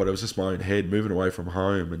people, but it was just my own head moving away from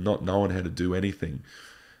home and not knowing how to do anything.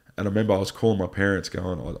 And I remember I was calling my parents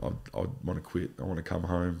going, I want to quit. I want to come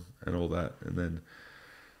home and all that. And then,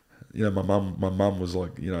 my mum was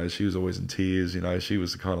like, she was always in tears. She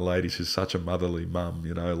was the kind of lady, she's such a motherly mum,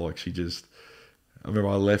 like she just... I remember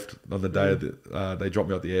I left on the day that they dropped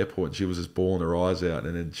me at the airport, and she was just bawling her eyes out,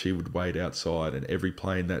 and then she would wait outside, and every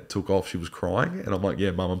plane that took off, she was crying. And I'm like,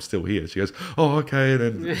 yeah, Mum, I'm still here. She goes, oh, okay.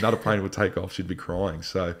 And then another plane would take off, she'd be crying.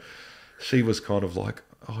 So she was kind of like,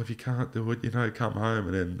 oh, if you can't do it, come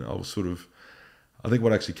home. And then I was I think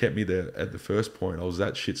what actually kept me there at the first point, I was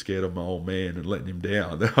that shit scared of my old man and letting him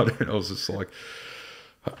down. I was just like,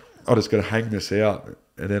 I just got to hang this out.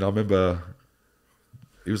 And then I remember...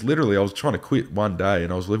 It was literally, I was trying to quit one day,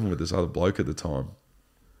 and I was living with this other bloke at the time.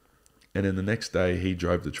 And then the next day he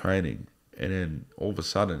drove the training, and then all of a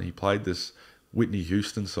sudden he played this Whitney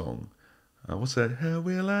Houston song. What's that? How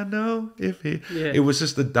will I know if he... Yeah. It was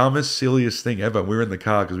just the dumbest, silliest thing ever. We were in the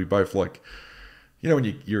car because we both like...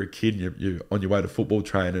 when you're a kid and you're on your way to football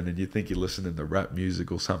training and you think you're listening to rap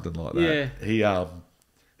music or something like that. Yeah.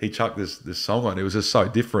 He chucked this song on. It was just so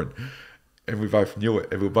different. And we both knew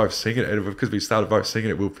it, and we were both singing it. And because we started both singing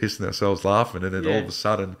it, we were pissing ourselves laughing. And then all of a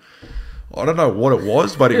sudden, I don't know what it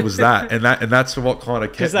was, but it was that. And that's what kind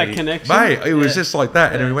of kept that me... connection? Mate, it was just like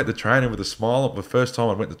that. And then we went to training with a smile. The first time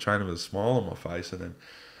I went to training with a smile on my face. And then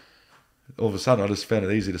all of a sudden, I just found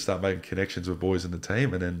it easy to start making connections with boys in the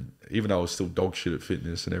team. And then even though I was still dog shit at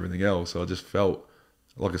fitness and everything else, I just felt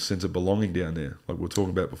like a sense of belonging down there, like we were talking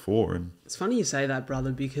about before. And it's funny you say that,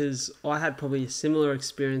 brother, because I had probably a similar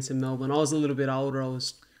experience in Melbourne. I was a little bit older. I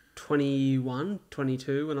was 21,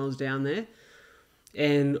 22 when I was down there.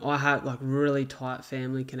 And I had like really tight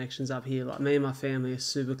family connections up here. Like me and my family are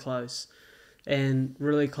super close and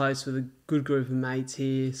really close with a good group of mates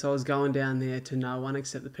here. So I was going down there to no one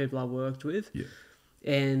except the people I worked with. Yeah.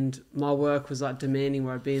 And my work was like demanding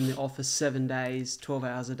where I'd be in the office 7 days, 12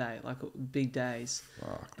 hours a day, like big days.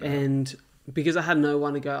 And because I had no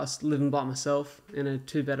one to go, I was living by myself in a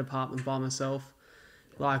 2-bed apartment by myself,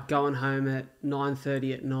 like going home at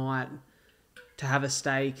 9:30 at night to have a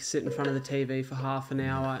steak, sit in front of the TV for half an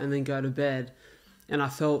hour and then go to bed. And I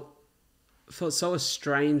felt so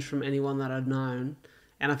estranged from anyone that I'd known.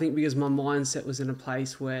 And I think because my mindset was in a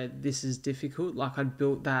place where this is difficult, like I'd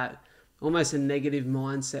built that almost a negative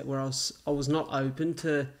mindset where I was not open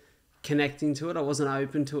to connecting to it. I wasn't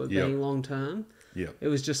open to it being long term. Yeah. It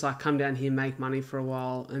was just like come down here, make money for a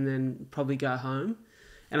while and then probably go home.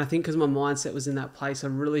 And I think because my mindset was in that place, I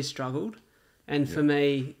really struggled. And for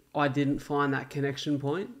me, I didn't find that connection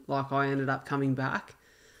point. Like I ended up coming back.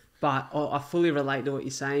 But I fully relate to what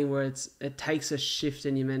you're saying where it takes a shift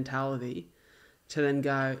in your mentality to then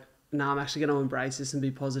go, no, I'm actually going to embrace this and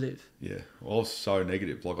be positive. Yeah, well, I was so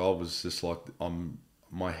negative. Like I was just like,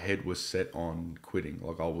 my head was set on quitting.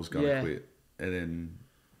 Like I was going to quit. And then,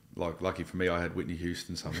 like, lucky for me, I had Whitney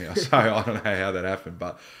Houston somehow. So I don't know how that happened,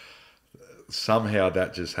 but somehow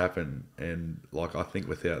that just happened. And like, I think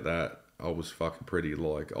without that, I was fucking pretty,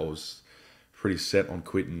 like, I was pretty set on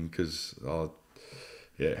quitting because, I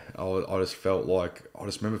just felt like, I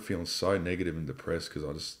just remember feeling so negative and depressed because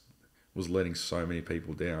I just was letting so many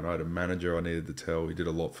people down. I had a manager I needed to tell. He did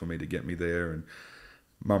a lot for me to get me there. And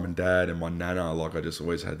mum and dad and my nana, like I just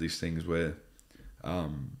always had these things where, I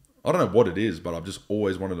don't know what it is, but I've just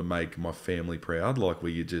always wanted to make my family proud. Like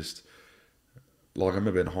where you just, like I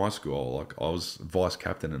remember in high school, like I was vice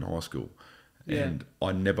captain in high school. And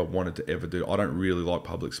I never wanted to ever do. I don't really like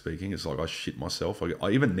public speaking. It's like I shit myself.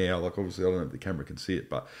 I even now, like obviously I don't know if the camera can see it,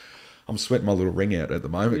 but I'm sweating my little ring out at the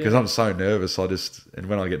moment because I'm so nervous. And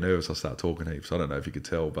when I get nervous, I start talking heaps. I don't know if you could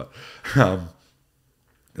tell, but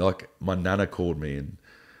like my nana called me and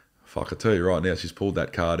fuck, I tell you right now, she's pulled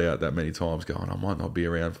that card out that many times going, I might not be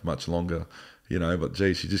around for much longer, but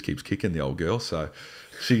gee, she just keeps kicking the old girl. So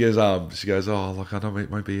she goes, oh, look, I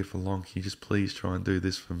won't be here for long. Can you just please try and do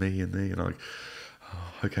this for me and me? And I'm like,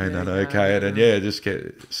 oh, okay, Nana, okay. And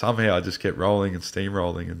then, somehow I just kept rolling and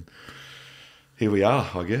steamrolling and here we are,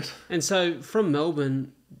 I guess. And so from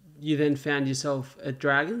Melbourne, you then found yourself at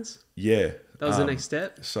Dragons? Yeah. That was the next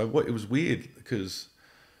step? So it was weird because...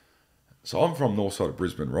 So I'm from north side of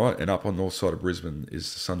Brisbane, right? And up on north side of Brisbane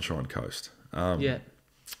is the Sunshine Coast. Yeah.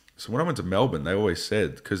 So when I went to Melbourne, they always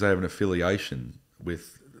said, because they have an affiliation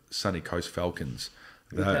with Sunny Coast Falcons,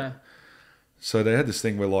 that... Okay. So they had this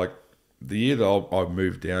thing where, like, the year that I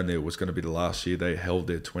moved down there was going to be the last year they held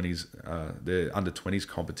their 20s, their under-20s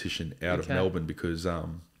competition out of Melbourne because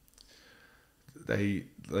they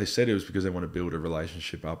said it was because they want to build a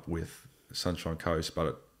relationship up with Sunshine Coast,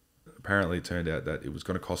 but apparently it turned out that it was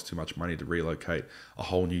going to cost too much money to relocate a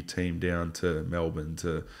whole new team down to Melbourne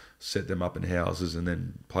to set them up in houses and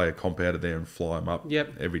then play a comp out of there and fly them up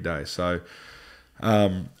every day. So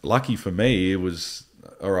lucky for me, it was...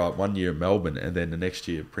 all right, 1 year in Melbourne, and then the next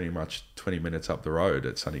year pretty much 20 minutes up the road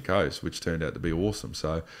at Sunny Coast, which turned out to be awesome.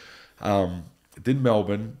 So did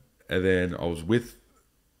Melbourne, and then I was with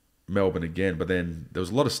Melbourne again, but then there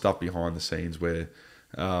was a lot of stuff behind the scenes where,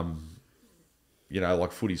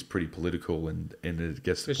 like footy's pretty political, and it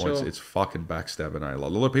gets to points, it's fucking backstabbing, eh?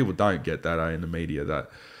 Like, a lot of people don't get that, in the media,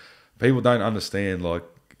 that people don't understand, like,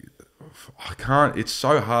 it's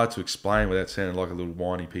so hard to explain without sounding like a little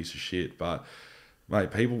whiny piece of shit, but... Mate,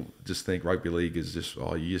 people just think rugby league is just,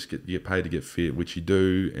 you get paid to get fit, which you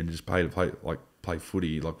do, and just pay to play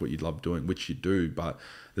footy, like what you love doing, which you do. But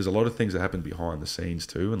there's a lot of things that happen behind the scenes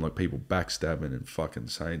too, and like people backstabbing and fucking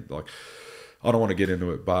saying, like, I don't want to get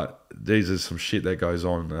into it, but there's some shit that goes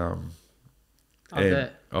on. I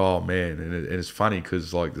bet. Oh man, and it's funny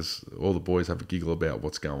because like all the boys have a giggle about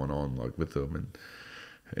what's going on, like with them,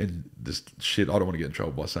 and this shit. I don't want to get in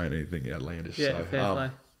trouble by saying anything outlandish. Yeah, so,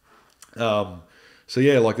 fair play. So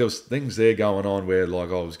yeah, like there was things there going on where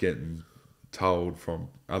like I was getting told from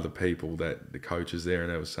other people that the coaches there, and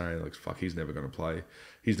they were saying like, fuck, he's never going to play.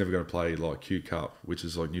 He's never going to play like Q Cup, which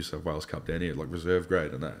is like New South Wales Cup down here, like reserve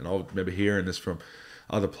grade and that. And I remember hearing this from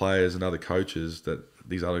other players and other coaches that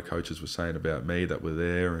these other coaches were saying about me that were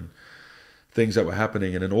there and things that were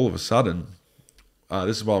happening. And then all of a sudden,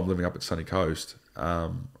 this is while I'm living up at Sunny Coast.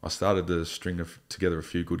 I started to string together a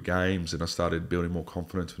few good games, and I started building more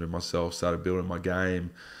confidence within myself, started building my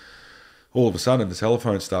game. All of a sudden, the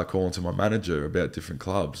telephone started calling to my manager about different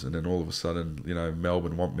clubs, and then all of a sudden,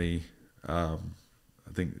 Melbourne want me. I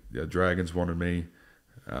think Dragons wanted me.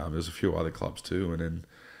 There's a few other clubs too, and then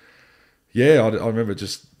I remember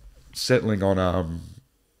just settling on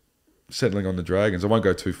the Dragons. I won't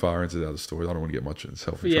go too far into the other stories. I don't want to get much in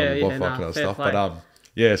self trouble by fucking other stuff, play. but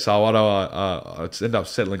so I ended up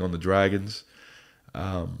settling on the Dragons,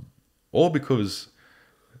 all because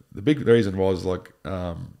the big reason was like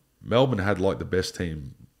Melbourne had like the best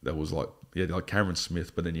team that was like Cameron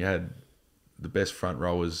Smith, but then you had the best front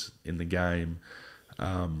rowers in the game.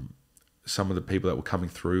 Some of the people that were coming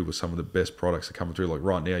through were some of the best products that are coming through. Like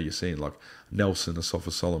right now, you're seeing like Nelson,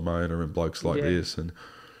 Asafa Solomona, and blokes like this, and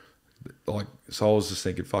like, so I was just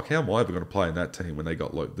thinking, fuck, how am I ever going to play in that team when they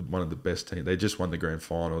got like one of the best teams? They just won the grand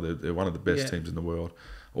final. They're one of the best teams in the world.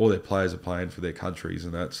 All their players are playing for their countries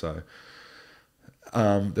and that. So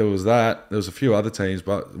there was that. There was a few other teams,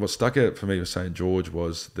 but what stuck out for me with St George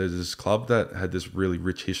was there's this club that had this really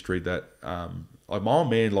rich history that like my old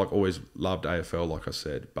man like always loved AFL, like I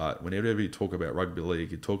said, but whenever you talk about rugby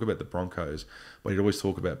league, you talk about the Broncos, but he'd always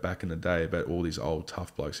talk about back in the day about all these old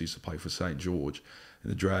tough blokes who used to play for St George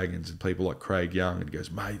and the Dragons, and people like Craig Young, and he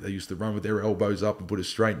goes, mate, they used to run with their elbows up and put it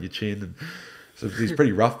straight in your chin, and so these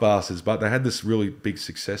pretty rough bastards, but they had this really big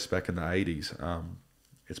success back in the 80s.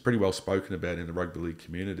 It's pretty well spoken about in the rugby league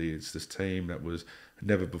community. It's this team that was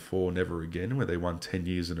never before, never again, where they won 10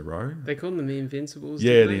 years in a row. They called them the Invincibles.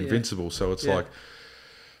 Yeah, the Invincibles. So it's like,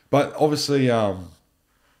 but obviously,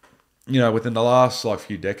 within the last like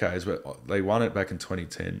few decades, but they won it back in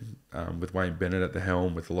 2010 with Wayne Bennett at the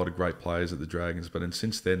helm, with a lot of great players at the Dragons. But then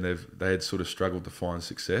since then, they had sort of struggled to find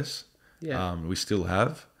success. Yeah, we still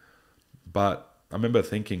have. But I remember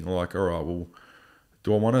thinking like, all right, well,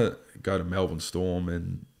 do I want to go to Melbourne Storm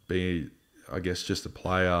and be, I guess, just a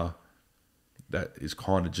player that is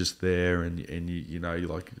kind of just there, and you're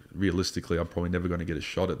like, realistically, I'm probably never going to get a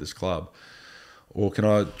shot at this club? Or can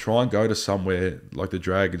I try and go to somewhere like the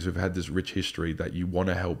Dragons, who've had this rich history that you want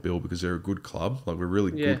to help build because they're a good club, like we're a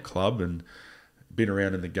really good club and been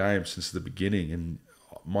around in the game since the beginning. And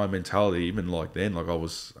my mentality, even like then, like I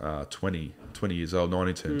was 20 years old,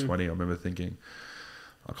 19 turned 20, I remember thinking,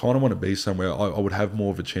 I kind of want to be somewhere I would have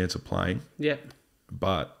more of a chance of playing. Yeah.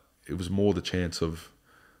 But it was more the chance of,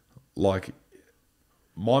 like,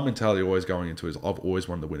 my mentality always going into is I've always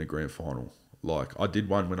wanted to win a grand final. Like, I did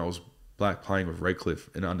one when I was black playing with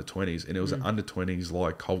Redcliffe in under-20s, and it was an under-20s,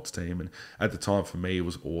 like, Colts team. And at the time, for me, it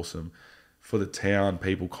was awesome. for the town,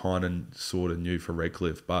 people kind of sort of knew for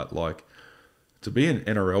Redcliffe, but like to be an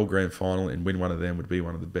NRL grand final and win one of them would be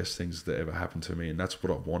one of the best things that ever happened to me, and that's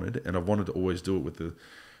what I wanted. And I wanted to always do it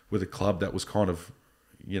with a club that was kind of,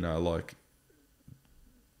 you know, like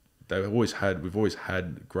we've always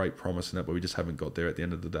had great promise in that, but we just haven't got there at the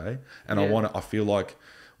end of the day. And I feel like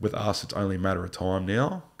with us, it's only a matter of time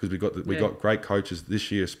now because we got great coaches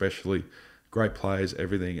this year, especially great players,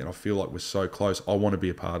 everything. And I feel like we're so close. I want to be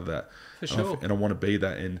a part of that. For sure. And I want to be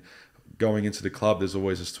that. And going into the club, there's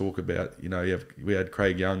always this talk about, you know, we had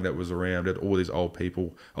Craig Young that was around, had all these old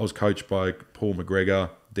people. I was coached by Paul McGregor,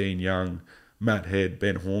 Dean Young, Matt Head,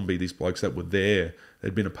 Ben Hornby, these blokes that were there.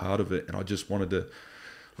 They'd been a part of it. And I just wanted to,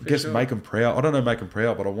 make them proud. I don't know, make them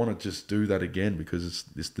proud, but I want to just do that again because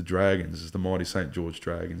it's the Dragons, it's the mighty St George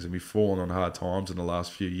Dragons, and we've fallen on hard times in the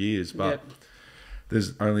last few years. But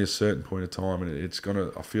there's only a certain point of time,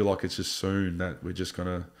 and I feel like it's just soon that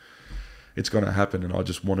it's gonna happen, and I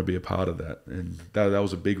just want to be a part of that. And that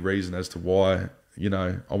was a big reason as to why, you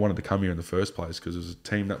know, I wanted to come here in the first place, because it was a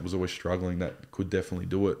team that was always struggling that could definitely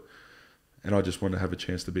do it, and I just wanted to have a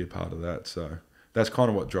chance to be a part of that. So that's kind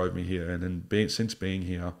of what drove me here. And then since being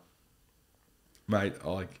here, mate,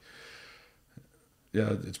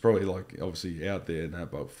 it's probably like obviously out there and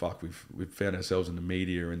that, but fuck, we've found ourselves in the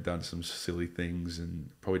media and done some silly things and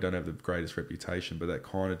probably don't have the greatest reputation, but that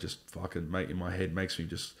kind of just fucking in my head makes me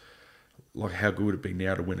just like, how good would it be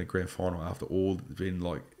now to win a grand final after all been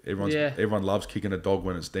like, everyone loves kicking a dog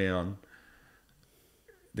when it's down.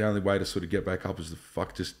 The only way to sort of get back up is to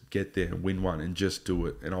just get there and win one and just do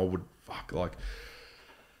it. And I would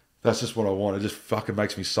that's just what I want. It just fucking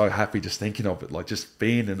makes me so happy just thinking of it. Like just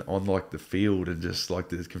being on like the field and just like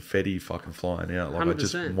the confetti fucking flying out. Like 100%. I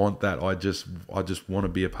just want that. I just want to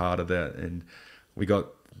be a part of that. And we got,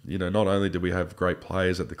 you know, not only do we have great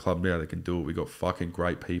players at the club now that can do it, we got fucking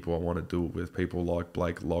great people I want to do it with. People like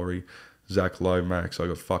Blake Laurie, Zach Lomax. I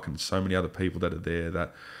got fucking so many other people that are there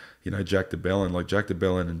that, you know, Jack DeBellin. Like Jack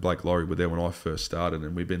DeBellin and Blake Laurie were there when I first started,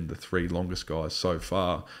 and we've been the three longest guys so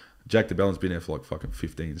far. Jack DeBellin's been there for like fucking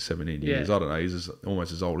 15, 17 years. I don't know. He's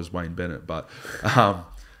almost as old as Wayne Bennett. But,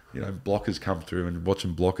 you know, Blocker's come through, and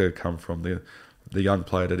watching Blocker come from the young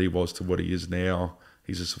player that he was to what he is now,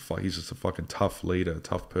 he's just a fucking tough leader,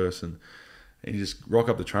 tough person. And you just rock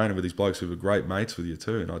up the trainer with these blokes who are great mates with you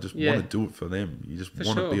too. And I just want to do it for them. You just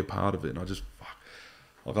want to be a part of it. And I just,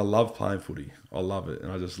 like, I love playing footy. I love it.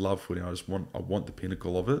 And I just love footy. I want the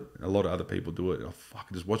pinnacle of it. A lot of other people do it. I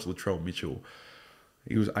just watch Latrell Mitchell.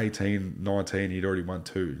 He was 18, 19, he'd already won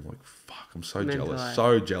 2. Like, fuck, I'm so jealous.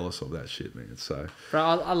 So jealous of that shit, man. So, bro,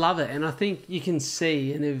 I love it. And I think you can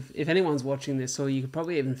see, and if anyone's watching this, or you could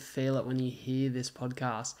probably even feel it when you hear this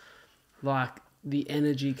podcast, like the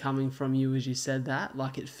energy coming from you as you said that,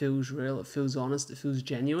 like it feels real, it feels honest, it feels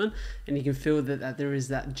genuine. And you can feel that there is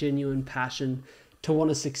that genuine passion to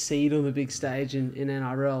want to succeed on the big stage in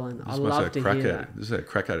NRL, and I love to hear that. This is a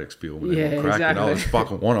crack addict spiel, man. Yeah, exactly. I just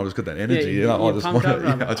fucking want it. I just got that energy. I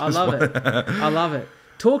love it.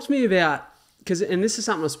 Talk to me about, and this is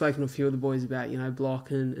something I've spoken to a few of the boys about, you know,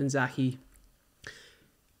 Block and Zachy.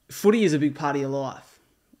 Footy is a big part of your life,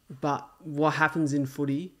 but what happens in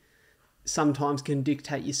footy sometimes can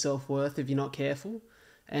dictate your self-worth if you're not careful.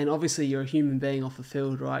 And obviously you're a human being off the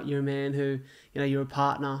field, right? You're a man who, you know, you're a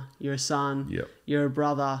partner, you're a son, you're a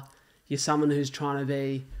brother, you're someone who's trying to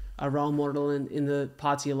be a role model in the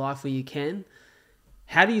parts of your life where you can.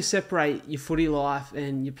 How do you separate your footy life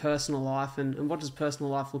and your personal life, and what does personal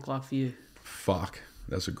life look like for you? Fuck,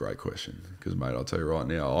 that's a great question. Because, mate, I'll tell you right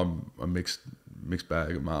now, I'm a mixed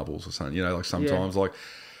bag of marbles or something. You know, like sometimes, like,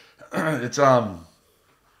 it's,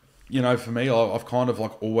 you know, for me, I've kind of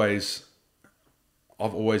like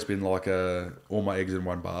I've always been like all my eggs in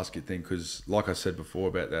one basket thing, because like I said before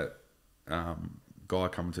about that guy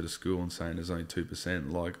coming to the school and saying there's only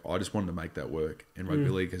 2%, like I just wanted to make that work, and rugby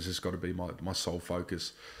league has just got to be my sole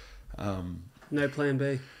focus. No plan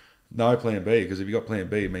B. No plan B, because if you got plan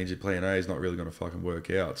B, it means your plan A is not really going to fucking work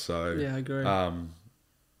out. So yeah, I agree.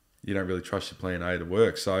 You don't really trust your plan A to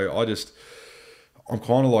work. So I'm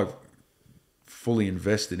kind of like fully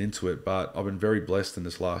invested into it, but I've been very blessed in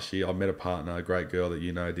this last year. I met a partner, a great girl that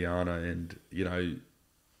you know, Diana, and you know,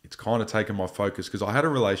 it's kind of taken my focus, because I had a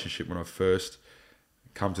relationship when I first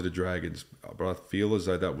come to the Dragons, but I feel as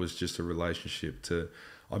though that was just a relationship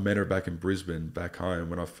I met her back in Brisbane, back home,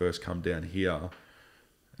 when I first come down here,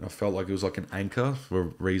 and I felt like it was like an anchor for a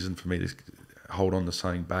reason for me to hold on to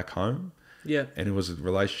something back home. Yeah. And it was a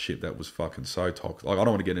relationship that was fucking so toxic. Like, I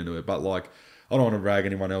don't want to get into it, but like, I don't want to rag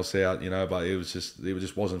anyone else out, you know, but it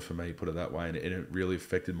just wasn't for me, put it that way. And it really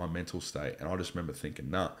affected my mental state. And I just remember thinking,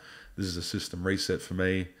 nah, this is a system reset for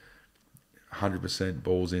me. 100%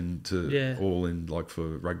 balls into all in like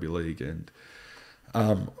for rugby league, and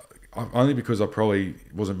only because I probably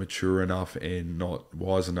wasn't mature enough and not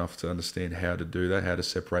wise enough to understand how to do that, how to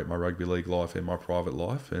separate my rugby league life and my private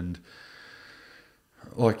life. And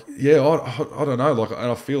like, I don't know, like,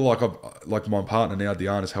 and I feel like my partner now,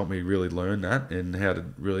 Deanna, has helped me really learn that, and how to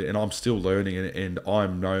really, and I'm still learning, and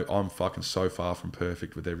I'm fucking so far from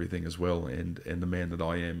perfect with everything as well, and the man that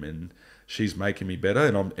I am, and she's making me better,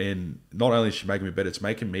 and not only is she making me better, it's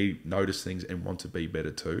making me notice things and want to be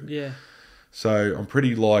better too. Yeah. So I'm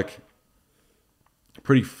pretty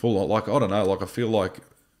full. Like, I don't know. Like, I feel like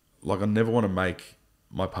I never want to make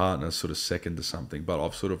my partner sort of second to something, but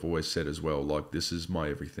I've sort of always said as well, like, this is my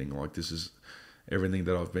everything. Like, this is everything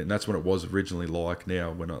that I've been. And that's what it was originally like.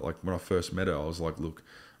 Now, when I first met her, I was like, look,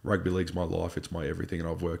 rugby league's my life. It's my everything, and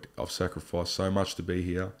I've sacrificed so much to be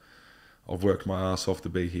here. I've worked my ass off to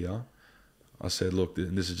be here. I said, look,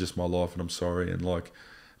 this is just my life, and I'm sorry. And like,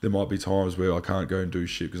 there might be times where I can't go and do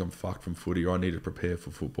shit because I'm fucked from footy, or I need to prepare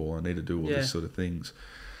for football. I need to do all these sort of things.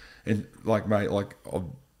 And like, mate,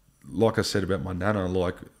 like I said about my nana,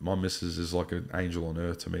 like, my missus is like an angel on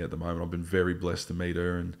earth to me at the moment. I've been very blessed to meet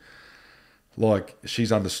her, and like,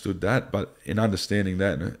 she's understood that. But in understanding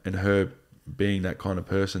that, and her being that kind of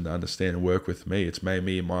person to understand and work with me, it's made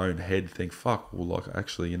me in my own head think, fuck, well, like,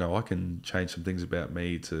 actually, you know, I can change some things about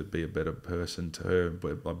me to be a better person to her,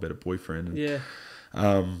 a better boyfriend. And,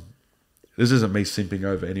 this isn't me simping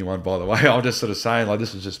over anyone, by the way. I'm just sort of saying, like,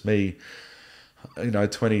 this is just me, you know,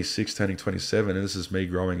 26 turning 27, and this is me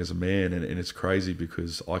growing as a man, and it's crazy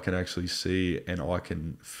because I can actually see and I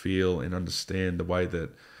can feel and understand the way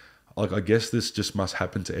that, like, I guess this just must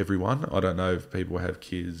happen to everyone. I don't know if people have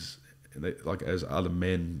kids, and they, like, as other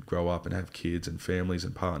men grow up and have kids and families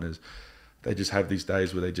and partners, they just have these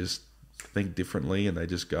days where they just think differently and they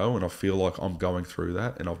just go. And I feel like I'm going through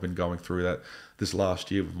that, and I've been going through that this last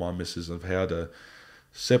year with my missus, of how to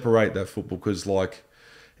separate that football, because like,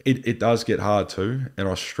 it does get hard too, and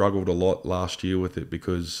I struggled a lot last year with it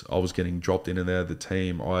because I was getting dropped in and out of the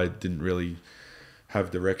team. I didn't really have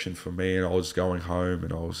direction for me, and I was going home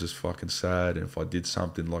and I was just fucking sad. And if I did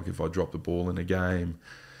something, like if I dropped the ball in a game,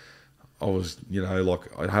 I was, you know, like,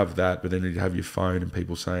 I'd have that, but then you'd have your phone and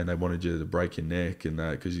people saying they wanted you to break your neck and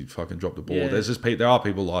that because you fucking dropped the ball. Yeah. There are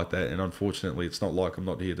people like that, and unfortunately, it's not like I'm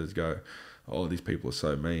not here to go, oh, these people are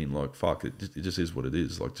so mean. Like, fuck, it just is what it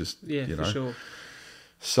is. Like, just, you know. For sure.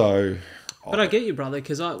 So, but I get you, brother,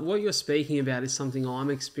 because what you're speaking about is something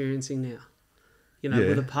I'm experiencing now. You know,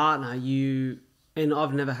 with a partner, and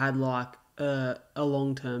I've never had like a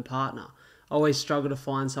long-term partner. I always struggle to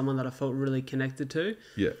find someone that I felt really connected to.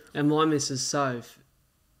 Yeah. And my missus, so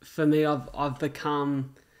for me, I've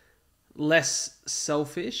become less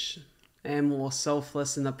selfish and more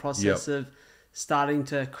selfless in the process of starting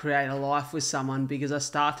to create a life with someone, because I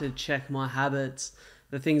start to check my habits,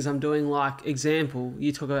 the things I'm doing. Like, example,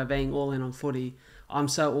 you talk about being all in on footy. I'm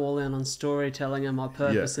so all in on storytelling and my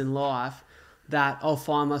purpose in life that I'll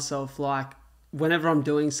find myself, like, whenever I'm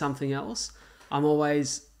doing something else, I'm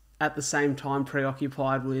always at the same time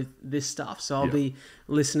preoccupied with this stuff. So I'll be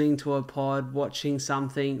listening to a pod, watching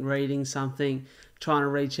something, reading something, trying to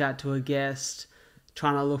reach out to a guest,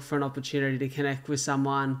 trying to look for an opportunity to connect with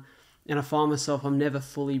someone. And I find myself, I'm never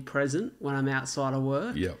fully present when I'm outside of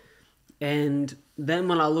work. Yeah. And then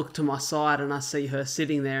when I look to my side and I see her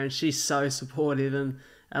sitting there and she's so supportive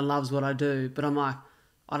and loves what I do, but I'm like,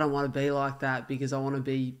 I don't want to be like that, because I want to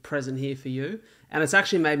be present here for you. And it's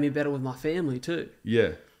actually made me better with my family too.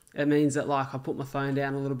 Yeah. It means that, like, I put my phone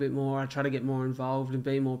down a little bit more. I try to get more involved and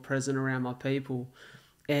be more present around my people.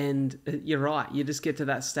 And you're right. You just get to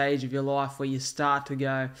that stage of your life where you start to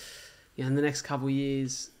go, you know, in the next couple of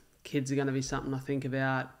years, kids are going to be something I think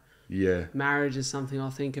about. Yeah. Marriage is something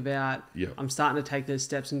I'll think about. Yeah. I'm starting to take those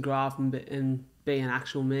steps and grow up and be an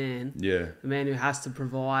actual man. Yeah. A man who has to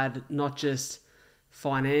provide, not just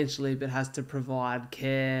financially, but has to provide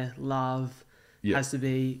care, love, has to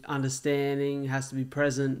be understanding, has to be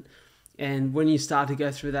present. And when you start to go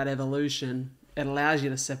through that evolution, it allows you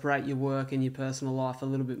to separate your work and your personal life a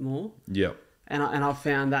little bit more. Yeah. And I've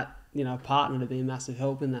found that, you know, partner to be a massive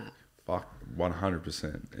help in that. Fuck,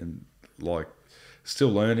 100%. And like, still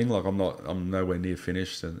learning. Like, I'm nowhere near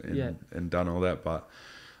finished and done all that. But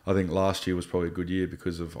I think last year was probably a good year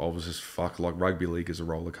because I was just like, rugby league is a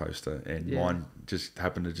roller coaster, and mine just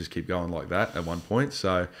happened to just keep going like that at one point.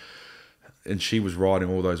 So, and she was riding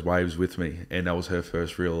all those waves with me, and that was her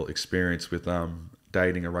first real experience with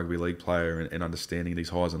dating a rugby league player and understanding these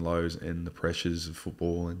highs and lows and the pressures of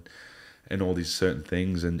football and all these certain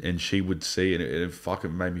things. And she would see, and it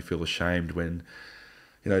fucking made me feel ashamed when,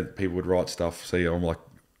 you know, people would write stuff. See, I'm like,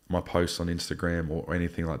 my posts on Instagram or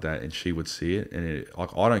anything like that, and she would see it, and it,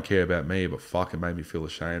 like, I don't care about me, but fuck, it made me feel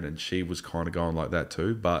ashamed, and she was kind of going like that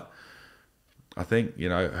too. But I think, you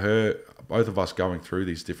know, both of us going through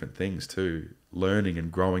these different things too, learning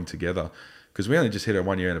and growing together, because we only just hit our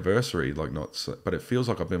 1 year anniversary, like, but it feels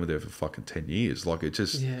like I've been with her for fucking 10 years. Like, it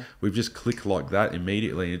just, we've just clicked like that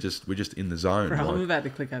immediately, and we're just in the zone. Bro, like, I'm about to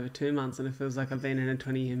click over 2 months, and it feels like I've been in a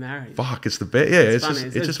 20-year marriage. Fuck, it's the best. Yeah, it's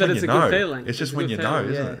just when you know. Good feeling. It's just when you know,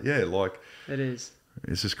 isn't it? Yeah, like, it is.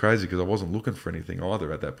 It's just crazy because I wasn't looking for anything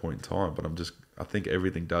either at that point in time, but I think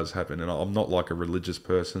everything does happen, and I'm not like a religious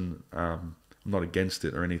person. I'm not against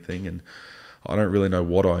it or anything, and I don't really know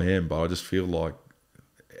what I am, but I just feel like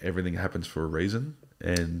everything happens for a reason,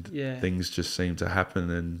 and things just seem to happen,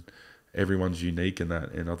 and everyone's unique in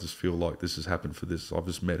that, and I just feel like this has happened for this. I've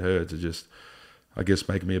just met her to just, I guess,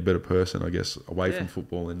 make me a better person, I guess, away from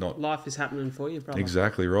football, and not... Life is happening for you, brother.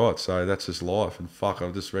 Exactly right. So that's just life, and fuck, I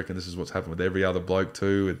just reckon this is what's happened with every other bloke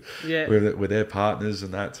too, and with their partners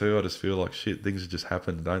and that too. I just feel like shit, things just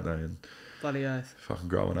happen, don't they? And bloody oath. Fucking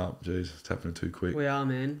growing up, jeez, it's happening too quick. We are,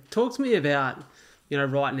 man. Talk to me about, you know,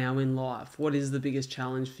 right now in life, what is the biggest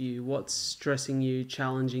challenge for you? What's stressing you,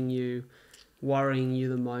 challenging you, worrying you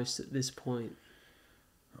the most at this point?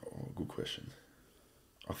 Oh, good question.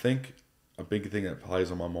 I think a big thing that plays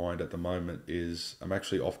on my mind at the moment is I'm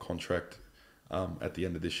actually off contract at the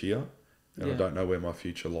end of this year, and I don't know where my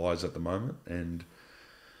future lies at the moment, and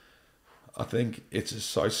I think it's just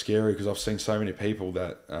so scary because I've seen so many people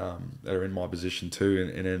that are in my position too,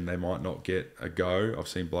 and then they might not get a go. I've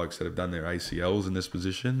seen blokes that have done their ACLs in this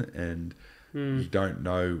position, and you don't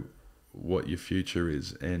know what your future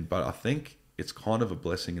is. But I think it's kind of a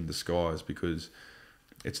blessing in disguise, because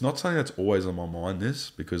it's not something that's always on my mind,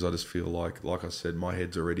 because I just feel like I said, my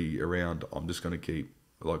head's already around, I'm just going to keep,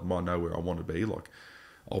 like, I know where I want to be. Like,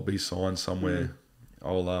 I'll be signed somewhere,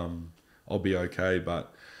 I'll be okay,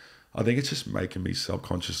 but I think it's just making me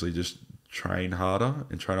subconsciously just train harder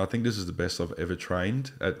and train. I think this is the best I've ever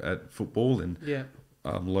trained at football, and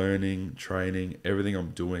learning, training, everything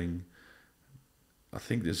I'm doing. I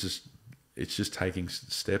think it's just taking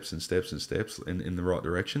steps and steps and steps in the right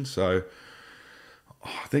direction. So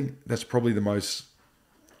I think that's probably the most,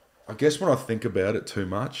 I guess when I think about it too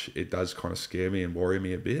much, it does kind of scare me and worry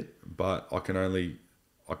me a bit, but I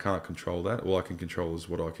can't control that. All I can control is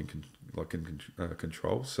what I can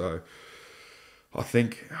control. So I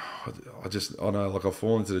think I know, like, I've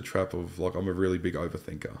fallen into the trap of, like, I'm a really big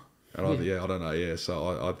overthinker, and I don't know,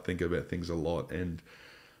 so I think about things a lot, and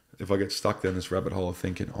if I get stuck down this rabbit hole of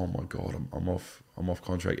thinking, oh my god, I'm off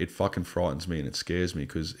contract, it fucking frightens me and it scares me,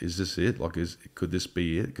 because is this it? Like, could this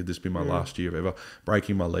be it? Could this be my last year of ever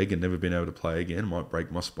breaking my leg and never being able to play again? Might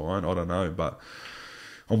break my spine, I don't know, but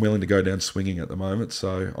I'm willing to go down swinging at the moment,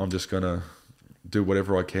 so I'm just gonna do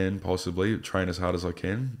whatever I can, possibly train as hard as I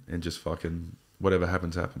can, and just fucking whatever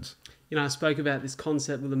happens, happens. You know, I spoke about this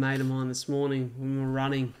concept with a mate of mine this morning when we were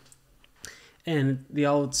running, and the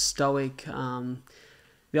old Stoic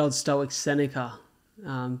Seneca,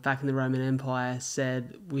 back in the Roman Empire,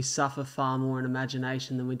 said we suffer far more in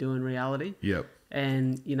imagination than we do in reality. Yep.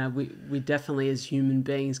 And, you know, we definitely as human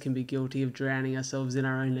beings can be guilty of drowning ourselves in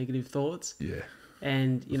our own negative thoughts. Yeah.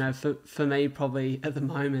 And, you know, for me, probably at the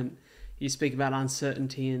moment, you speak about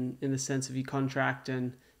uncertainty in the sense of your contract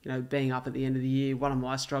and, you know, being up at the end of the year. One of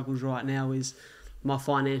my struggles right now is my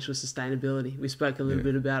financial sustainability. We spoke a little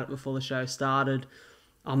bit about it before the show started.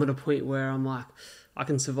 I'm at a point where I'm like, I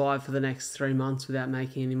can survive for the next 3 months without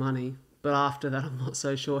making any money, but after that, I'm not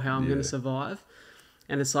so sure how I'm going to survive.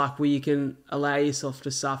 And it's like, where you can allow yourself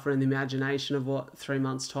to suffer in the imagination of what 3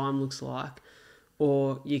 months' time looks like,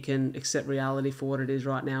 or you can accept reality for what it is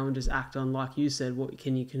right now and just act on, like you said, what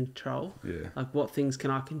can you control? Yeah. Like, what things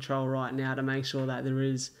can I control right now to make sure that there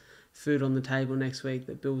is food on the table next week,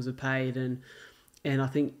 that bills are paid. And I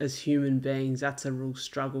think as human beings, that's a real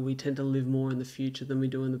struggle. We tend to live more in the future than we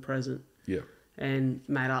do in the present. Yeah. And,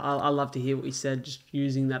 mate, I love to hear what you said, just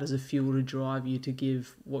using that as a fuel to drive you to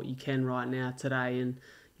give what you can right now today. And,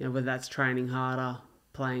 you know, whether that's training harder,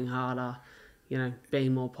 playing harder, you know,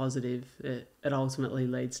 being more positive, it ultimately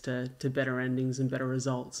leads to better endings and better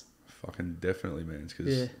results. Fucking definitely, man.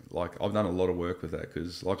 Because, like, I've done a lot of work with that,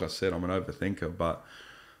 because, like I said, I'm an overthinker, but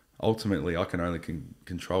ultimately I can only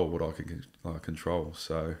control what I can control.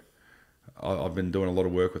 So I've been doing a lot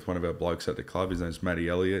of work with one of our blokes at the club. His name's Matty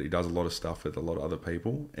Elliott. He does a lot of stuff with a lot of other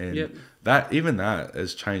people. And that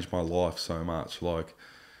has changed my life so much. Like,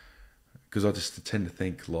 because I just tend to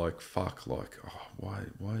think, like, fuck, like, oh,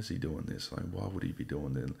 why is he doing this? Like, why would he be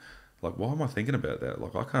doing that? Like, why am I thinking about that?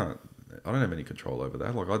 Like, I don't have any control over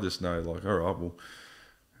that. Like, I just know, like, all right, well,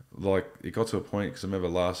 like it got to a point because I remember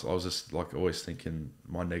I was just like always thinking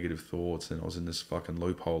my negative thoughts, and I was in this fucking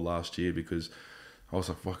loophole last year because I was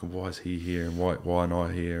like, fucking, why is he here and why am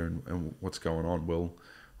I here and what's going on? Well,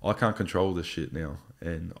 I can't control this shit now,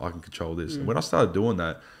 and I can control this. And when I started doing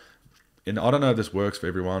that, and I don't know if this works for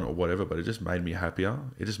everyone or whatever, but it just made me happier.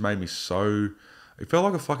 It just made me so. It felt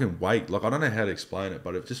like a fucking weight. Like I don't know how to explain it,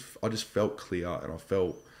 but I just felt clear, and I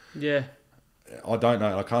felt. Yeah. I don't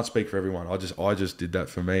know. I can't speak for everyone. I just did that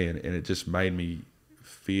for me, and it just made me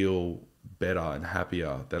feel better and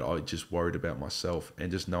happier that I just worried about myself and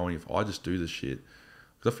just knowing if I just do this shit.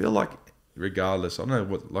 Because I feel like regardless, I don't know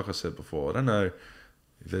what, like I said before, I don't know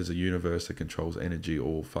if there's a universe that controls energy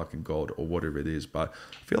or fucking God or whatever it is, but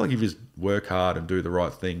I feel like if you just work hard and do the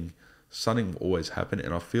right thing, something will always happen.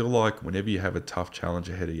 And I feel like whenever you have a tough challenge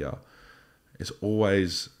ahead of you, it's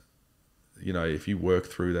always, you know, if you work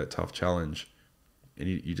through that tough challenge and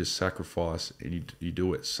you just sacrifice and you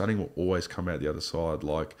do it, something will always come out the other side.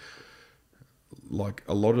 Like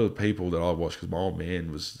a lot of the people that I watched, because my old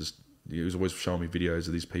man was just, he was always showing me videos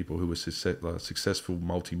of these people who were successful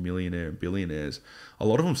multi-millionaire and billionaires. A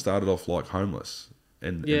lot of them started off like homeless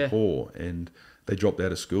and poor, and they dropped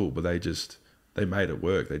out of school, but they made it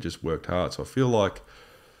work. They just worked hard. So I feel like,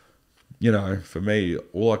 you know, for me,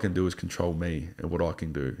 all I can do is control me and what I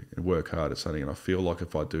can do and work hard at something. And I feel like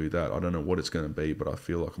if I do that, I don't know what it's going to be, but I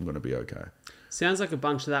feel like I'm going to be okay. Sounds like a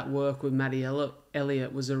bunch of that work with Matty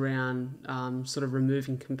Elliott was around sort of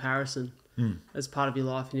removing comparison as part of your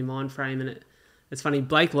life and your mind frame. And it's funny,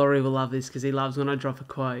 Blake Laurie will love this because he loves when I drop a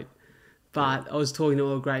quote. But I was talking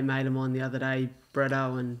to a great mate of mine the other day,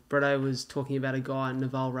 Bretto, and Bretto was talking about a guy,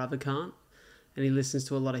 Naval Ravikant, and he listens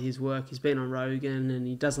to a lot of his work. He's been on Rogan and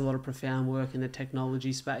he does a lot of profound work in the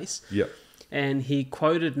technology space. Yep. And he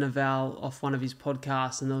quoted Naval off one of his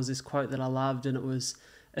podcasts, and there was this quote that I loved, and it was,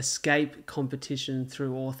 escape competition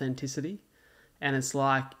through authenticity. And it's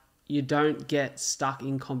like, you don't get stuck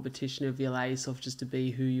in competition of allow yourself just to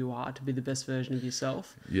be who you are, to be the best version of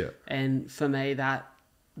yourself. Yeah. And for me,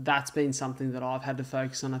 that's been something that I've had to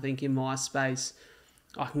focus on. I think in my space,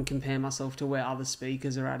 I can compare myself to where other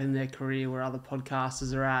speakers are at in their career, where other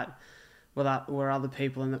podcasters are at, where other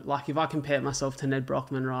people, like if I compare myself to Ned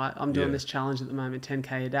Brockman, right? I'm doing this challenge at the moment,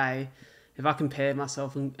 10K a day. If I compared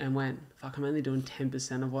myself and went, fuck, I'm only doing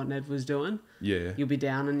 10% of what Ned was doing, you'll be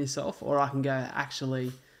down on yourself. Or I can go,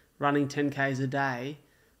 actually, running 10Ks a day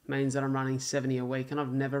means that I'm running 70 a week, and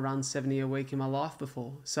I've never run 70 a week in my life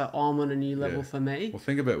before. So I'm on a new level for me. Well,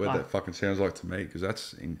 think about what that fucking sounds like to me, because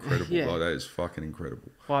that's incredible. Like, that is fucking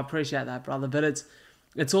incredible. Well, I appreciate that, brother. But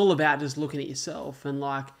it's all about just looking at yourself, and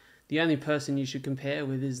like the only person you should compare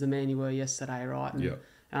with is the man you were yesterday, right? And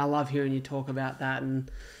I love hearing you talk about that, and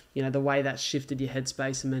you know the way that shifted your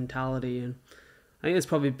headspace and mentality. And I think it's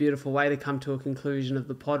probably a beautiful way to come to a conclusion of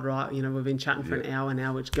the pod, right? You know, we've been chatting for an hour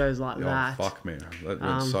now, which goes like that. Oh, fuck, man. That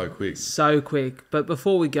went so quick. So quick. But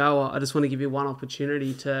before we go, I just want to give you one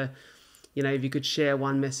opportunity to, you know, if you could share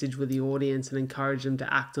one message with the audience and encourage them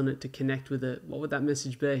to act on it, to connect with it, what would that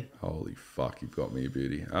message be? Holy fuck, you've got me,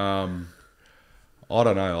 beauty. I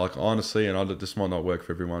don't know. Like, honestly, and this might not work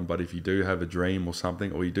for everyone, but if you do have a dream or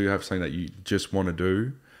something, or you do have something that you just want to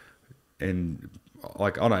do, and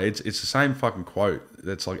like, I don't know, it's the same fucking quote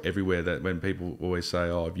that's like everywhere, that when people always say,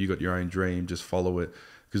 oh, if you got your own dream, just follow it,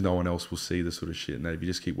 because no one else will see this sort of shit, and that if you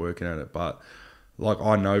just keep working at it. But like,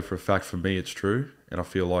 I know for a fact, for me, it's true. And I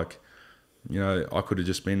feel like, you know, I could have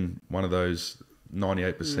just been one of those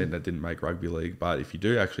 98% that didn't make rugby league. But if you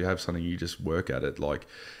do actually have something, you just work at it, like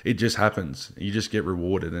it just happens. You just get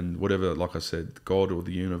rewarded, and whatever, like I said, God or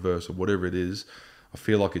the universe or whatever it is, I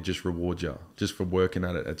feel like it just rewards you just for working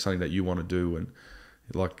at it, at something that you want to do. And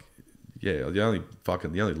like, yeah, you only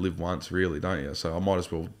live once, really, don't you? So I might as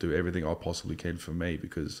well do everything I possibly can for me,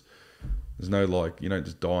 because there's no, like, you don't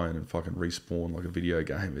just die and fucking respawn like a video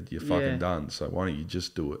game. You're fucking done. So why don't you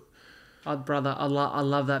just do it? Brother, I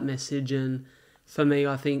love that message. And for me,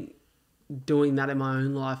 I think doing that in my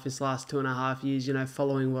own life this last 2.5 years, you know,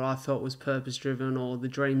 following what I felt was purpose-driven, or the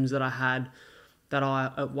dreams that I had that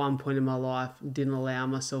I, at one point in my life, didn't allow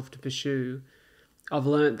myself to pursue, I've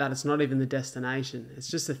learned that it's not even the destination. It's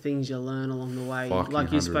just the things you learn along the way. Fucking like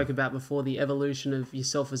you 100. spoke about before, the evolution of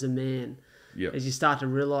yourself as a man. Yep. As you start to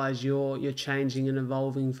realise you're changing and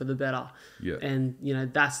evolving for the better. Yeah. And, you know,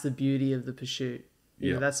 that's the beauty of the pursuit.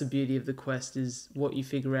 You know, that's the beauty of the quest, is what you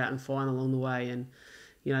figure out and find along the way. And,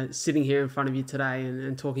 you know, sitting here in front of you today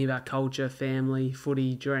and talking about culture, family,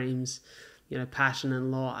 footy, dreams, you know, passion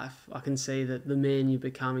and life, I can see that the man you're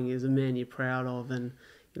becoming is a man you're proud of. And,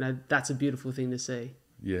 you know, that's a beautiful thing to see.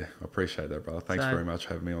 Yeah, I appreciate that, brother. Thanks very much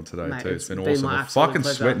for having me on today, mate, too. It's been been awesome. my I'm absolute fucking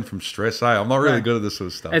pleasure. sweating from stress, I'm not really good at this sort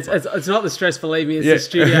of stuff. It's not the stress, believe me. It's the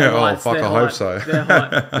studio lights. I hope so. They're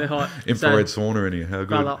hot. They're hot. Infrared sauna in here. How good.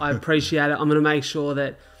 Brother, I appreciate it. I'm going to make sure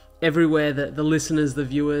that everywhere that the listeners, the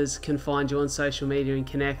viewers can find you on social media and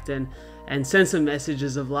connect and send some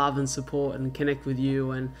messages of love and support and connect with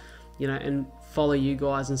you and, you know, and follow you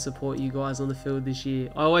guys and support you guys on the field this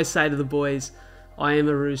year. I always say to the boys, I am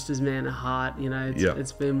a Roosters man at heart. You know,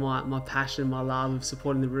 it's been my passion, my love of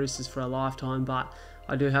supporting the Roosters for a lifetime, but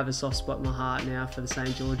I do have a soft spot in my heart now for the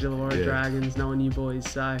St George Illawarra Dragons, knowing you boys.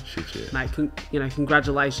 So, mate,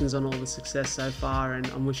 congratulations on all the success so far, and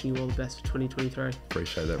I'm wishing you all the best for 2023.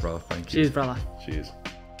 Appreciate that, brother. Thank you. Cheers, brother. Cheers.